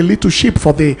came in a little ship,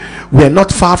 for they were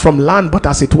not far from land, but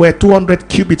as it were 200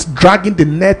 cubits, dragging the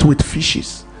net with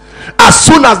fishes. As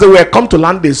soon as they were come to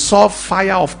land, they saw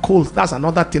fire of coals. That's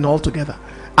another thing altogether.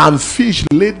 And fish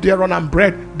laid thereon, and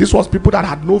bread. This was people that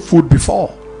had no food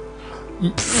before.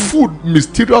 Food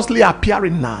mysteriously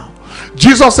appearing now.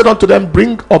 Jesus said unto them,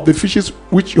 Bring up the fishes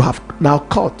which you have now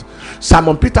caught.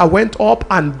 Simon Peter went up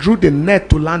and drew the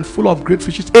net to land full of great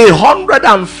fishes,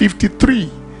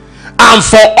 153. And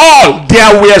for all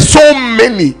there were so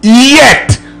many,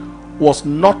 yet was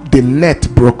not the net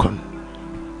broken.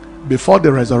 Before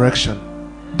the resurrection,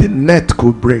 the net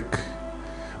could break,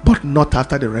 but not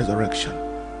after the resurrection,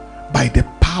 by the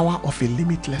power of a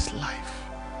limitless life.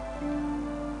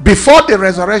 Before the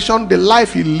resurrection, the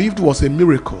life he lived was a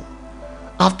miracle.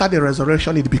 After the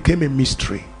resurrection, it became a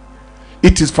mystery.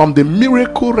 It is from the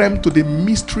miracle realm to the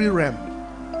mystery realm.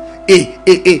 A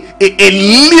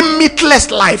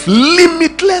limitless life,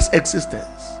 limitless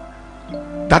existence.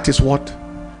 That is what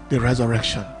the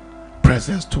resurrection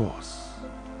presents to us.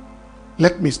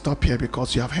 Let me stop here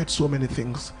because you have heard so many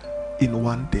things in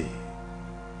one day.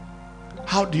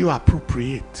 How do you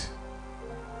appropriate?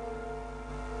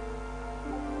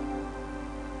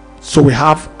 So we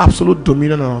have absolute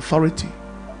dominion and authority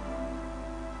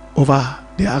over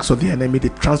the acts of the enemy, the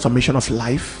transformation of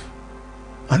life,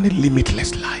 and the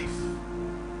limitless life.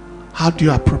 How do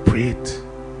you appropriate?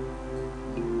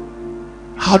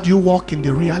 How do you walk in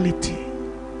the reality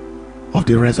of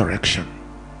the resurrection?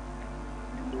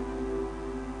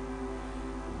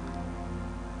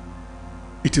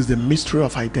 It is the mystery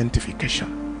of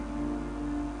identification.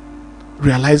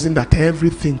 Realizing that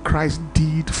everything Christ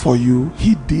did for you,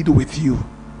 he did with you.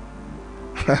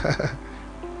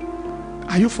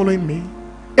 Are you following me?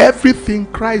 Everything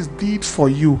Christ did for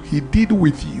you, he did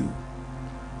with you.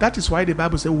 That is why the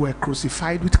Bible says we are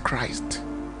crucified with Christ.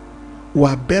 We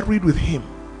are buried with him.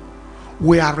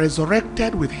 We are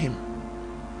resurrected with him.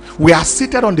 We are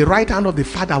seated on the right hand of the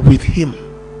Father with him.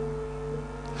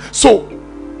 So,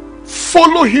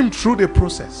 follow him through the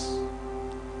process.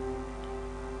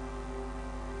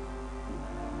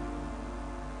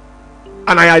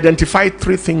 And I identified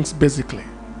three things basically.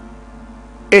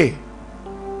 A,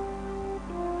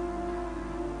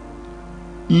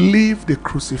 live the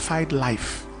crucified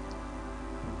life.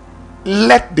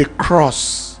 Let the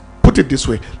cross, put it this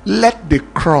way, let the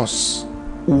cross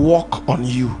walk on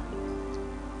you.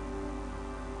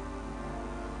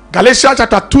 Galatians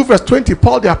chapter 2 verse 20,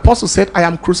 Paul the apostle said, I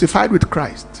am crucified with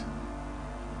Christ.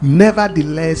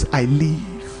 Nevertheless I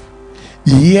live,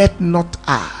 yet not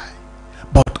I,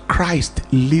 but Christ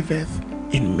liveth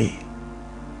in me.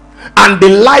 And the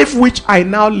life which I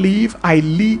now live, I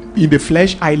live in the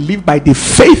flesh, I live by the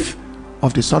faith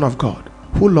of the Son of God,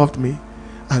 who loved me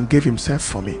and gave himself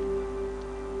for me.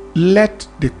 Let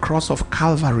the cross of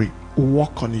Calvary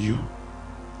walk on you.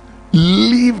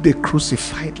 Live the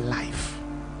crucified life.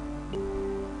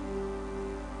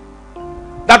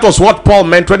 That was what Paul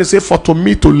meant when he said, for to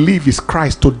me to live is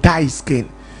Christ, to die is gain.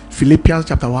 Philippians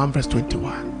chapter 1 verse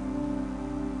 21.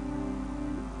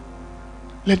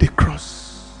 Let the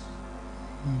cross,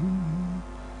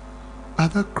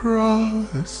 at the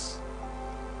cross,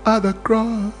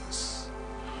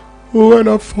 when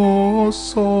I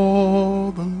first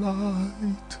saw the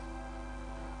light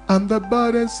and the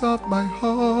burdens of my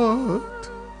heart,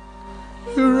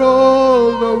 you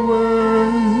rolled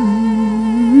away.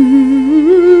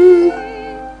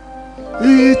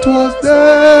 It was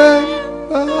then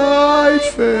by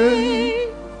faith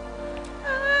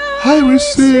I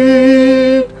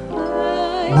received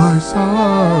my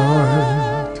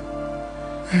sight,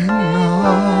 and now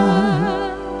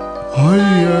I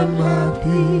am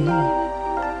happy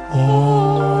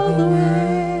all the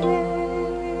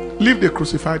way. Live the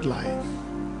crucified life.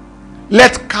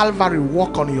 Let Calvary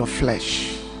walk on your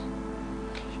flesh.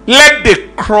 Let the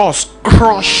cross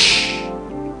crush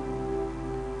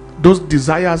those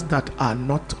desires that are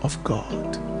not of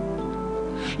God.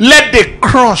 Let the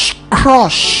cross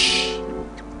crush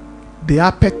the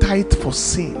appetite for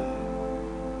sin.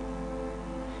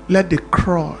 Let the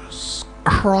cross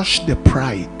crush the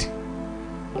pride,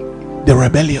 the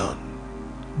rebellion,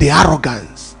 the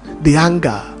arrogance, the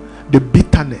anger, the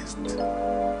bitterness,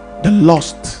 the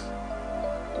lust,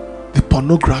 the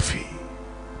pornography,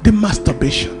 the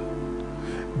masturbation,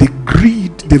 the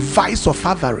greed, the vice of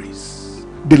avarice,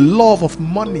 the love of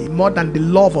money more than the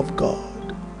love of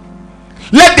God.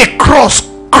 Let the cross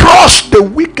crush the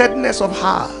wickedness of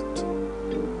heart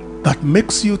that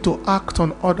makes you to act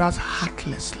on others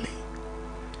heartlessly.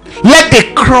 Let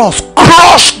the cross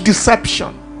crush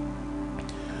deception.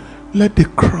 Let the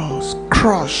cross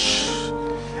crush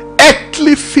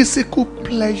earthly physical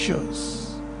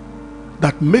pleasures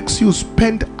that makes you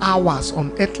spend hours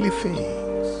on earthly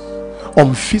things,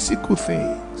 on physical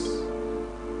things,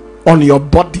 on your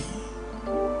body,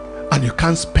 and you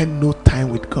can't spend no time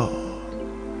with God.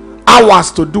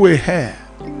 Hours to do a hair,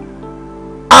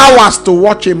 hours to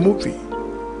watch a movie,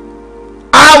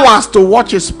 hours to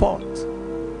watch a sport,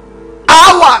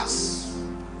 hours,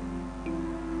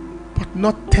 but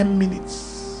not 10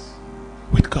 minutes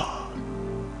with God.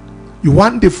 You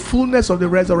want the fullness of the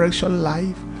resurrection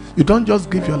life? You don't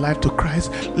just give your life to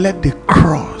Christ. Let the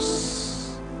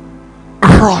cross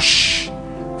crush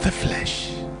the flesh.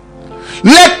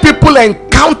 Let people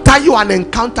encounter you and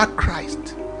encounter Christ.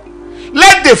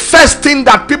 Let the first thing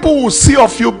that people will see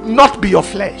of you not be your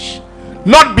flesh,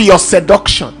 not be your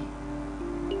seduction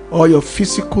or your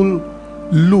physical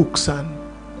looks and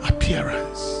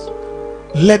appearance.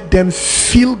 Let them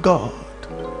feel God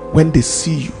when they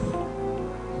see you.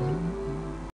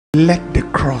 Let the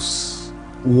cross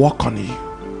walk on you.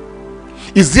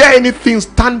 Is there anything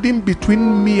standing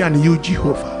between me and you,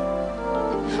 Jehovah?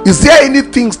 Is there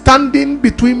anything standing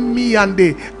between me and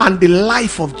the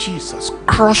life of Jesus?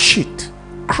 Crush it.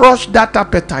 Crush that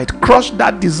appetite. Crush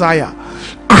that desire.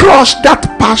 Crush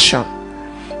that passion.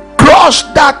 Crush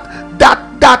that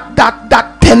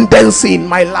tendency in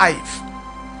my life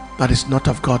that is not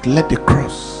of God. Let the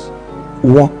cross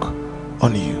walk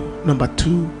on you. Number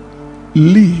 2,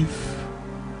 live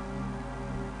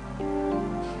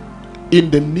in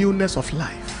the newness of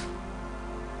life.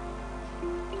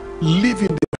 Live in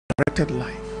the resurrected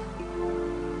life.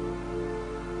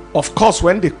 Of course,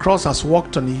 when the cross has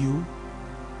walked on you,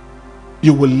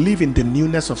 you will live in the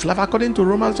newness of life. According to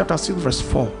Romans chapter 6 verse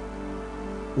 4,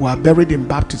 we are buried in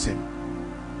baptism.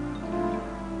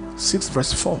 6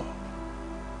 verse 4.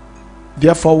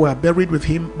 Therefore we are buried with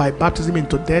him by baptism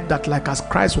into death, that like as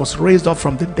Christ was raised up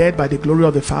from the dead by the glory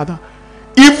of the Father,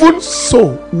 even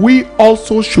so we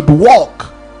also should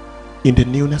walk in the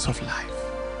newness of life.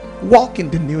 Walk in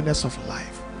the newness of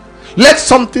life. Let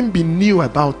something be new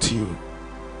about you.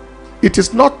 It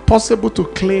is not possible to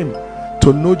claim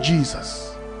to know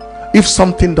Jesus if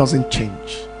something doesn't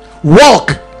change.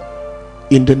 Walk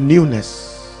in the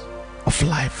newness of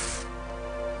life.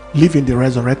 Live in the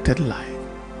resurrected life.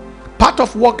 Part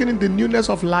of walking in the newness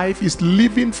of life is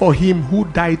living for him who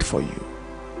died for you.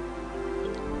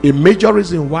 A major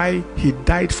reason why he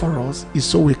died for us is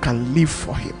so we can live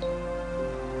for him.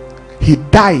 He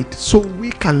died so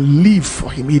we can live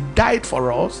for him. He died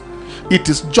for us. It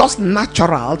is just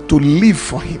natural to live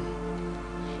for him.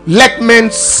 Let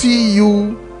men see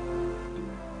you,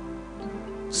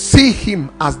 see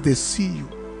him as they see you.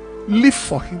 Live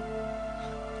for him.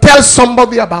 Tell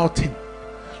somebody about him.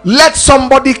 Let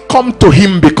somebody come to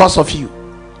him because of you.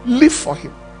 Live for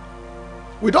him.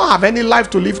 We don't have any life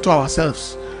to live to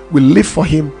ourselves. We live for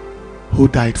him who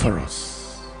died for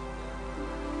us.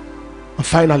 And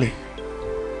finally,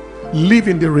 live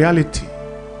in the reality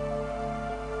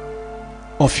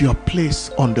of your place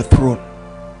on the throne.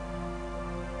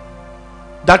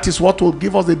 That is what will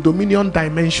give us the dominion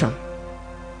dimension.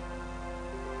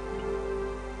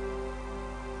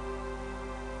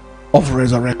 Of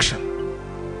resurrection.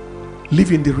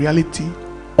 Live in the reality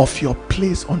of your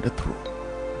place on the throne.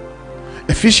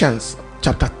 Ephesians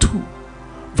chapter 2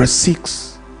 verse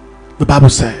 6, the Bible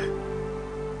said,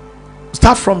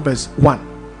 start from verse 1.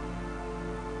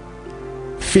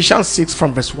 Ephesians 6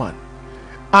 from verse 1.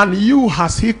 And you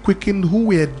has he quickened who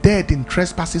were dead in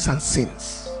trespasses and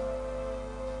sins.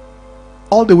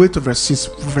 All the way to verse 6,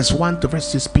 verse 1 to verse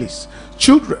 6, please.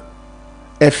 Children,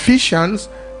 Ephesians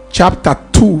chapter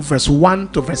 2 verse 1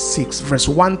 to verse 6. Verse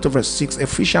 1 to verse 6.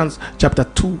 Ephesians chapter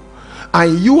 2.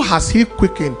 And you has he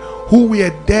quickened who were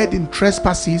dead in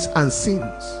trespasses and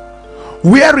sins,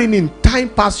 wherein in time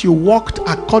past you walked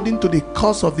according to the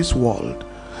course of this world,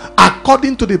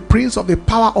 according to the prince of the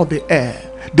power of the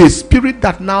air, the spirit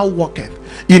that now walketh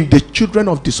in the children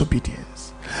of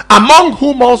disobedience, among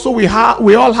whom also we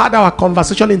all had our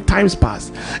conversation in times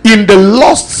past, in the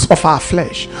lusts of our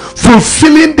flesh,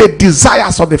 fulfilling the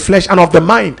desires of the flesh and of the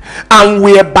mind, and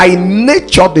we are by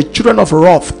nature the children of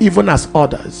wrath, even as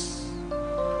others.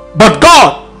 But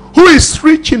God, who is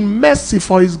rich in mercy,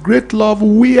 for his great love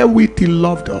wherewith he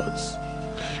loved us,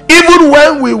 even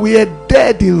when we were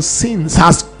dead in sins,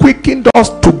 has quickened us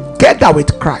together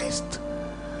with Christ.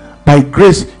 By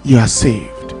grace you are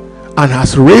saved, and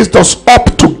has raised us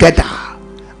up together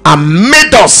and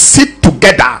made us sit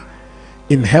together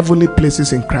in heavenly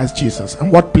places in Christ Jesus.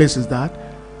 And what place is that?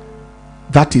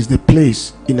 That is the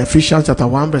place in Ephesians chapter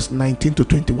 1 verse 19 to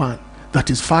 21 that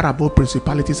is far above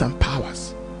principalities and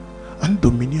powers and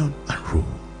dominion and rule.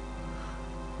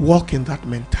 Walk in that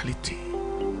mentality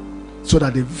so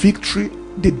that the victory,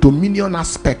 the dominion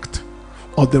aspect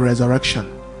of the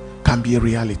resurrection can be a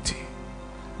reality.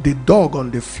 The dog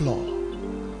on the floor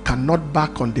cannot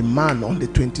bark on the man on the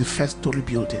 21st story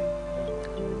building.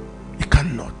 It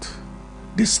cannot.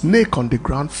 The snake on the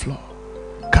ground floor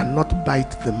cannot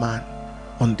bite the man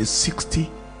on the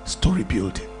 60-story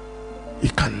building.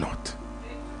 It cannot.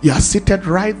 You are seated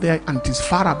right there, and it is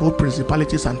far above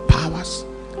principalities and powers.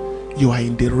 You are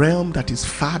in the realm that is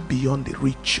far beyond the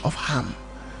reach of harm,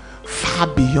 far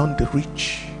beyond the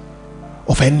reach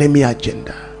of enemy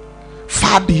agenda,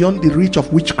 far beyond the reach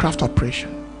of witchcraft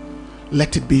operation.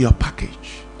 Let it be your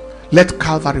package. Let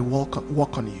Calvary walk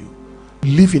on you.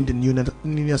 Live in the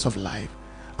newness of life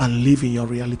and live in your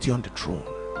reality on the throne.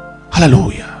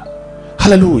 Hallelujah.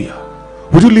 Hallelujah.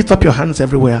 Would you lift up your hands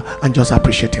everywhere and just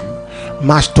appreciate him?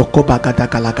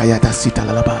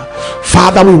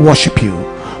 Father, we worship you.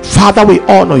 Father, we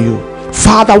honor you.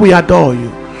 Father, we adore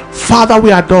you. Father,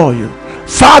 we adore you.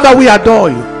 Father, we adore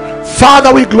you.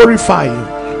 Father, we glorify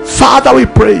you. Father, we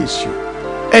praise you.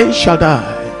 El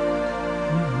Shaddai.